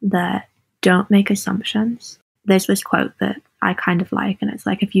that don't make assumptions. There's this quote that I kind of like, and it's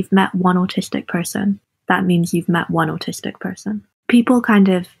like, if you've met one autistic person, that means you've met one autistic person. People kind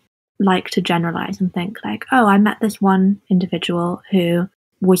of like to generalize and think like, oh, I met this one individual who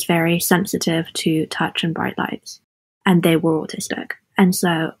was very sensitive to touch and bright lights, and they were autistic. And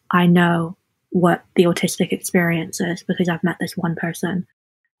so I know what the autistic experience is because I've met this one person.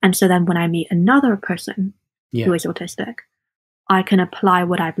 And so then when I meet another person who is autistic, I can apply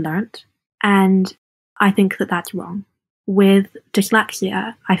what I've learned. And I think that that's wrong. With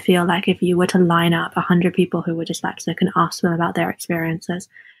dyslexia, I feel like if you were to line up 100 people who were dyslexic and ask them about their experiences,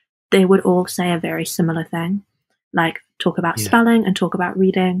 they would all say a very similar thing, like talk about spelling and talk about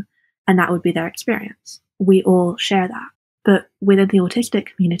reading, and that would be their experience. We all share that. But within the autistic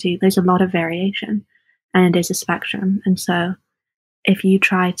community, there's a lot of variation, and it is a spectrum. And so if you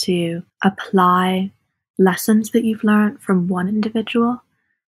try to apply lessons that you've learned from one individual,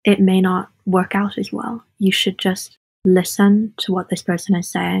 it may not work out as well. You should just listen to what this person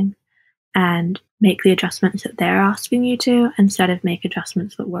is saying and make the adjustments that they're asking you to, instead of make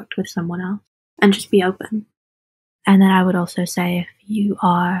adjustments that worked with someone else, and just be open. And then I would also say, if you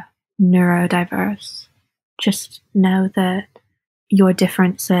are neurodiverse, just know that your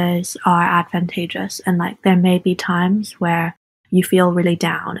differences are advantageous, and there may be times where you feel really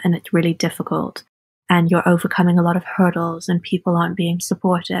down and it's really difficult and you're overcoming a lot of hurdles and people aren't being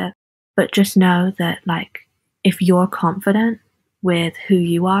supportive. But just know that if you're confident with who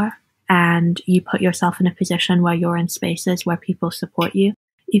you are and you put yourself in a position where you're in spaces where people support you,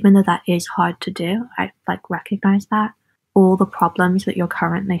 even though that is hard to do, I recognize that. all the problems that you're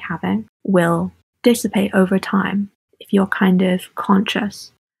currently having will dissipate over time if you're kind of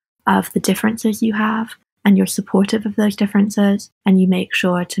conscious of the differences you have and you're supportive of those differences and you make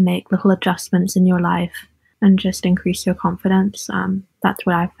sure to make little adjustments in your life and just increase your confidence. That's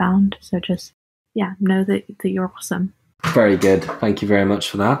what I've found. So just, know that you're awesome. Very good. Thank you very much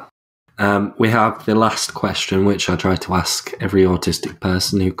for that. We have the last question, which I try to ask every autistic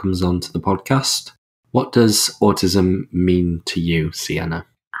person who comes onto the podcast. What does autism mean to you, Siena?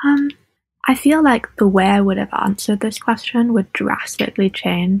 I feel like the way I would have answered this question would drastically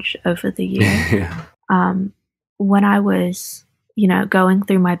change over the year. When I was, going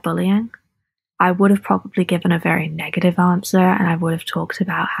through my bullying, I would have probably given a very negative answer, and I would have talked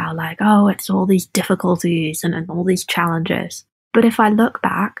about how it's all these difficulties and all these challenges. But if I look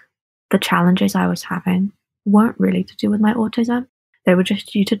back, the challenges I was having weren't really to do with my autism. They were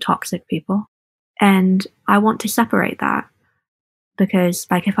just due to toxic people. And I want to separate that because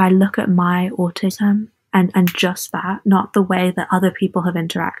if I look at my autism and just that, not the way that other people have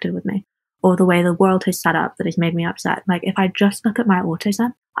interacted with me or the way the world has set up that has made me upset. If I just look at my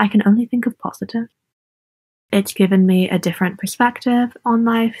autism, I can only think of positive. It's given me a different perspective on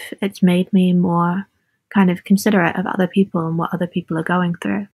life. It's made me more kind of considerate of other people and what other people are going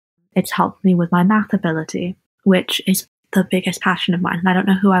through. It's helped me with my math ability, which is the biggest passion of mine. And I don't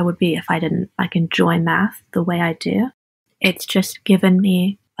know who I would be if I didn't enjoy math the way I do. It's just given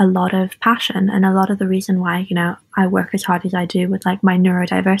me a lot of passion, and a lot of the reason why, I work as hard as I do with my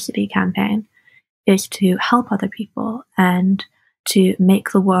neurodiversity campaign is to help other people and to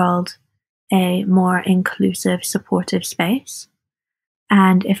make the world a more inclusive, supportive space.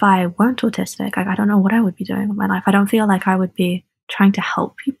 And if I weren't autistic, I don't know what I would be doing with my life. I don't feel like I would be trying to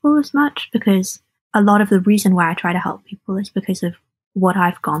help people as much, because a lot of the reason why I try to help people is because of what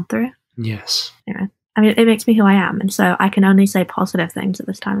I've gone through. Yes. It makes me who I am. And so I can only say positive things at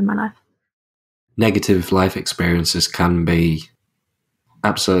this time in my life. Negative life experiences can be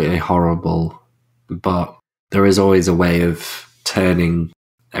absolutely horrible, but there is always a way of turning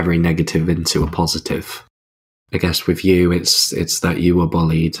every negative into a positive. I guess with you, it's that you were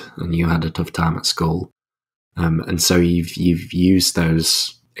bullied and you had a tough time at school. And so you've used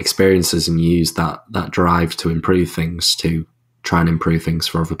those experiences and used that drive to improve things, to try and improve things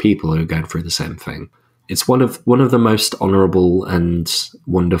for other people who are going through the same thing. It's one of the most honourable and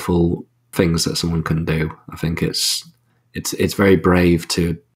wonderful things that someone can do. I think it's very brave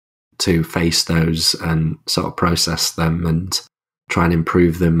to face those and sort of process them and try and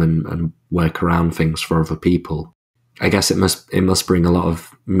improve them and work around things for other people. I guess it must bring a lot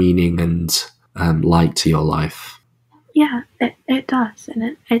of meaning and light to your life. Yeah, it does.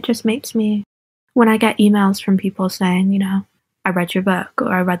 And it just makes me, when I get emails from people saying, I read your book,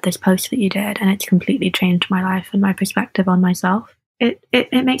 or I read this post that you did, and it's completely changed my life and my perspective on myself, it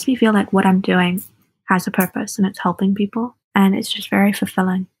makes me feel like what I'm doing has a purpose and it's helping people. And it's just very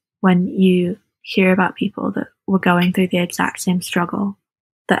fulfilling when you hear about people that were going through the exact same struggle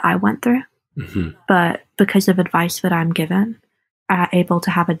that I went through. Mm-hmm. But because of advice that I'm given, are able to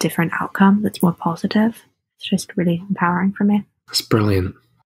have a different outcome that's more positive. It's just really empowering for me. That's brilliant.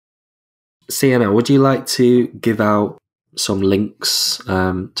 Siena, would you like to give out some links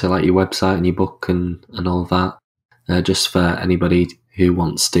to your website and your book and all of that, just for anybody who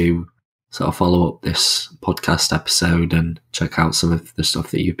wants to sort of follow up this podcast episode and check out some of the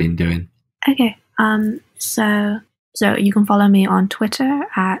stuff that you've been doing? Okay. So you can follow me on Twitter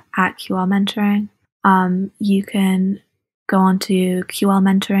at QL Mentoring. You can go on to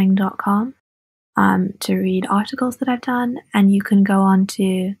qlmentoring.com to read articles that I've done, and you can go on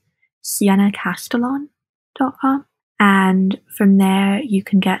to sienacastellon.com, and from there you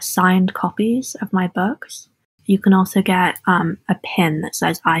can get signed copies of my books. You can also get a pin that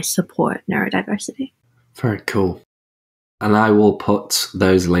says I support neurodiversity. Very cool. And I will put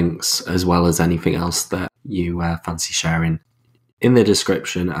those links, as well as anything else that you fancy sharing, in the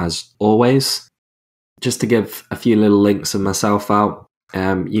description as always. Just to give a few little links of myself out,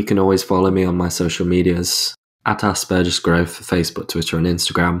 you can always follow me on my social medias at Asperger's Growth for Facebook, Twitter and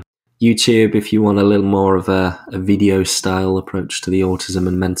Instagram. YouTube, if you want a little more of a video style approach to the autism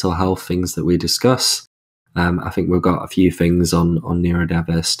and mental health things that we discuss. I think we've got a few things on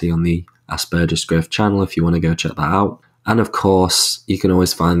neurodiversity on the Asperger's Growth channel if you want to go check that out. And of course, you can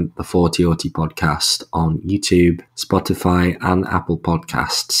always find the Thoughty Auti Podcast on YouTube, Spotify and Apple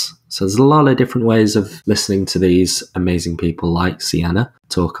Podcasts. So there's a lot of different ways of listening to these amazing people like Siena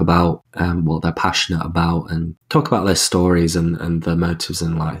talk about what they're passionate about and talk about their stories and their motives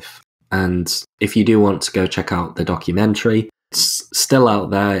in life. And if you do want to go check out the documentary, it's still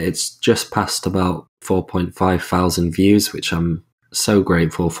out there. It's just past about 4.5 thousand views, which I'm so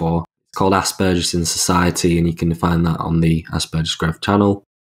grateful for. It's called Asperger's in Society, and you can find that on the Asperger's Growth channel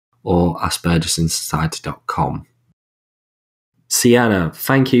or aspergersinsociety.com. Siena,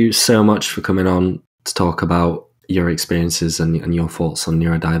 thank you so much for coming on to talk about your experiences and your thoughts on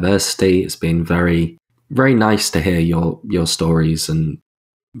neurodiversity. It's been very, very nice to hear your stories and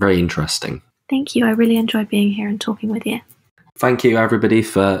very interesting. Thank you. I really enjoyed being here and talking with you. Thank you, everybody,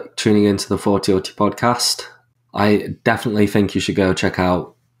 for tuning into the Thoughty Auti podcast. I definitely think you should go check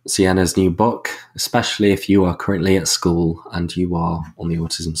out Siena's new book, especially if you are currently at school and you are on the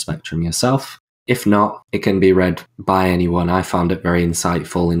autism spectrum yourself. If not, it can be read by anyone. I found it very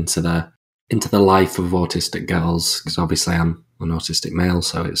insightful into the life of autistic girls, because obviously I'm an autistic male,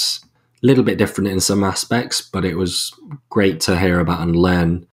 so it's a little bit different in some aspects, but it was great to hear about and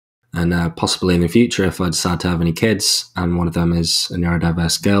learn. And possibly in the future, if I decide to have any kids and one of them is a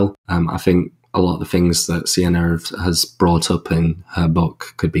neurodiverse girl, I think a lot of the things that Siena has brought up in her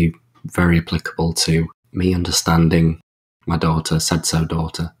book could be very applicable to me understanding my daughter, said so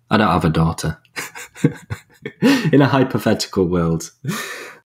daughter. I don't have a daughter. In a hypothetical world.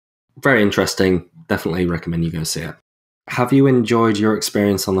 Very interesting. Definitely recommend you go see it. Have you enjoyed your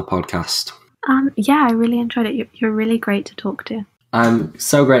experience on the podcast? Yeah, I really enjoyed it. You're really great to talk to. I'm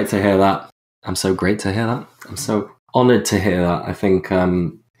so great to hear that. I'm so honoured to hear that. I think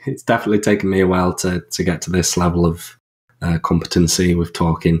it's definitely taken me a while to get to this level of competency with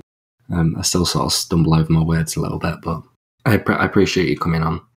talking. I still sort of stumble over my words a little bit, but I appreciate you coming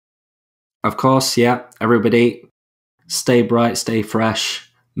on. Of course, yeah, everybody, stay bright, stay fresh.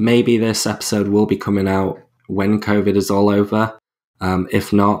 Maybe this episode will be coming out when COVID is all over.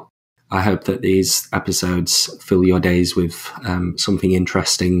 If not, I hope that these episodes fill your days with something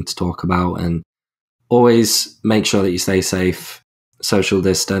interesting to talk about, and always make sure that you stay safe, social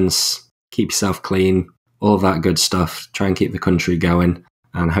distance, keep yourself clean, all of that good stuff. Try and keep the country going,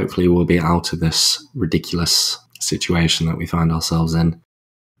 and hopefully we'll be out of this ridiculous situation that we find ourselves in.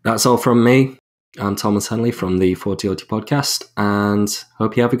 That's all from me. I'm Thomas Henley from the Thoughty Auti Podcast, and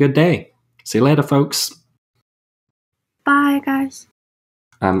hope you have a good day. See you later, folks. Bye, guys.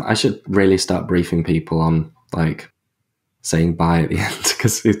 I should really start briefing people on, saying bye at the end,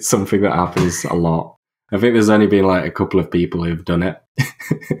 because it's something that happens a lot. I think there's only been, a couple of people who've done it.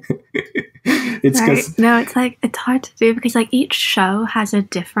 It's right. No, it's hard to do, because, each show has a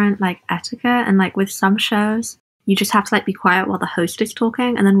different, etiquette, and, with some shows, you just have to, be quiet while the host is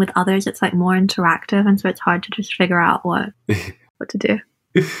talking, and then with others, it's, more interactive, and so it's hard to just figure out what to do.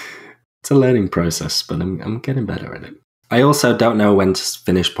 It's a learning process, but I'm getting better at it. I also don't know when to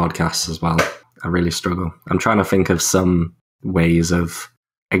finish podcasts as well. I really struggle. I'm trying to think of some ways of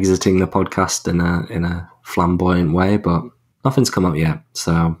exiting the podcast in a flamboyant way, but nothing's come up yet.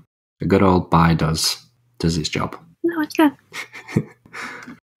 So a good old bye does its job. No, it's good.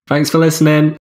 Thanks for listening.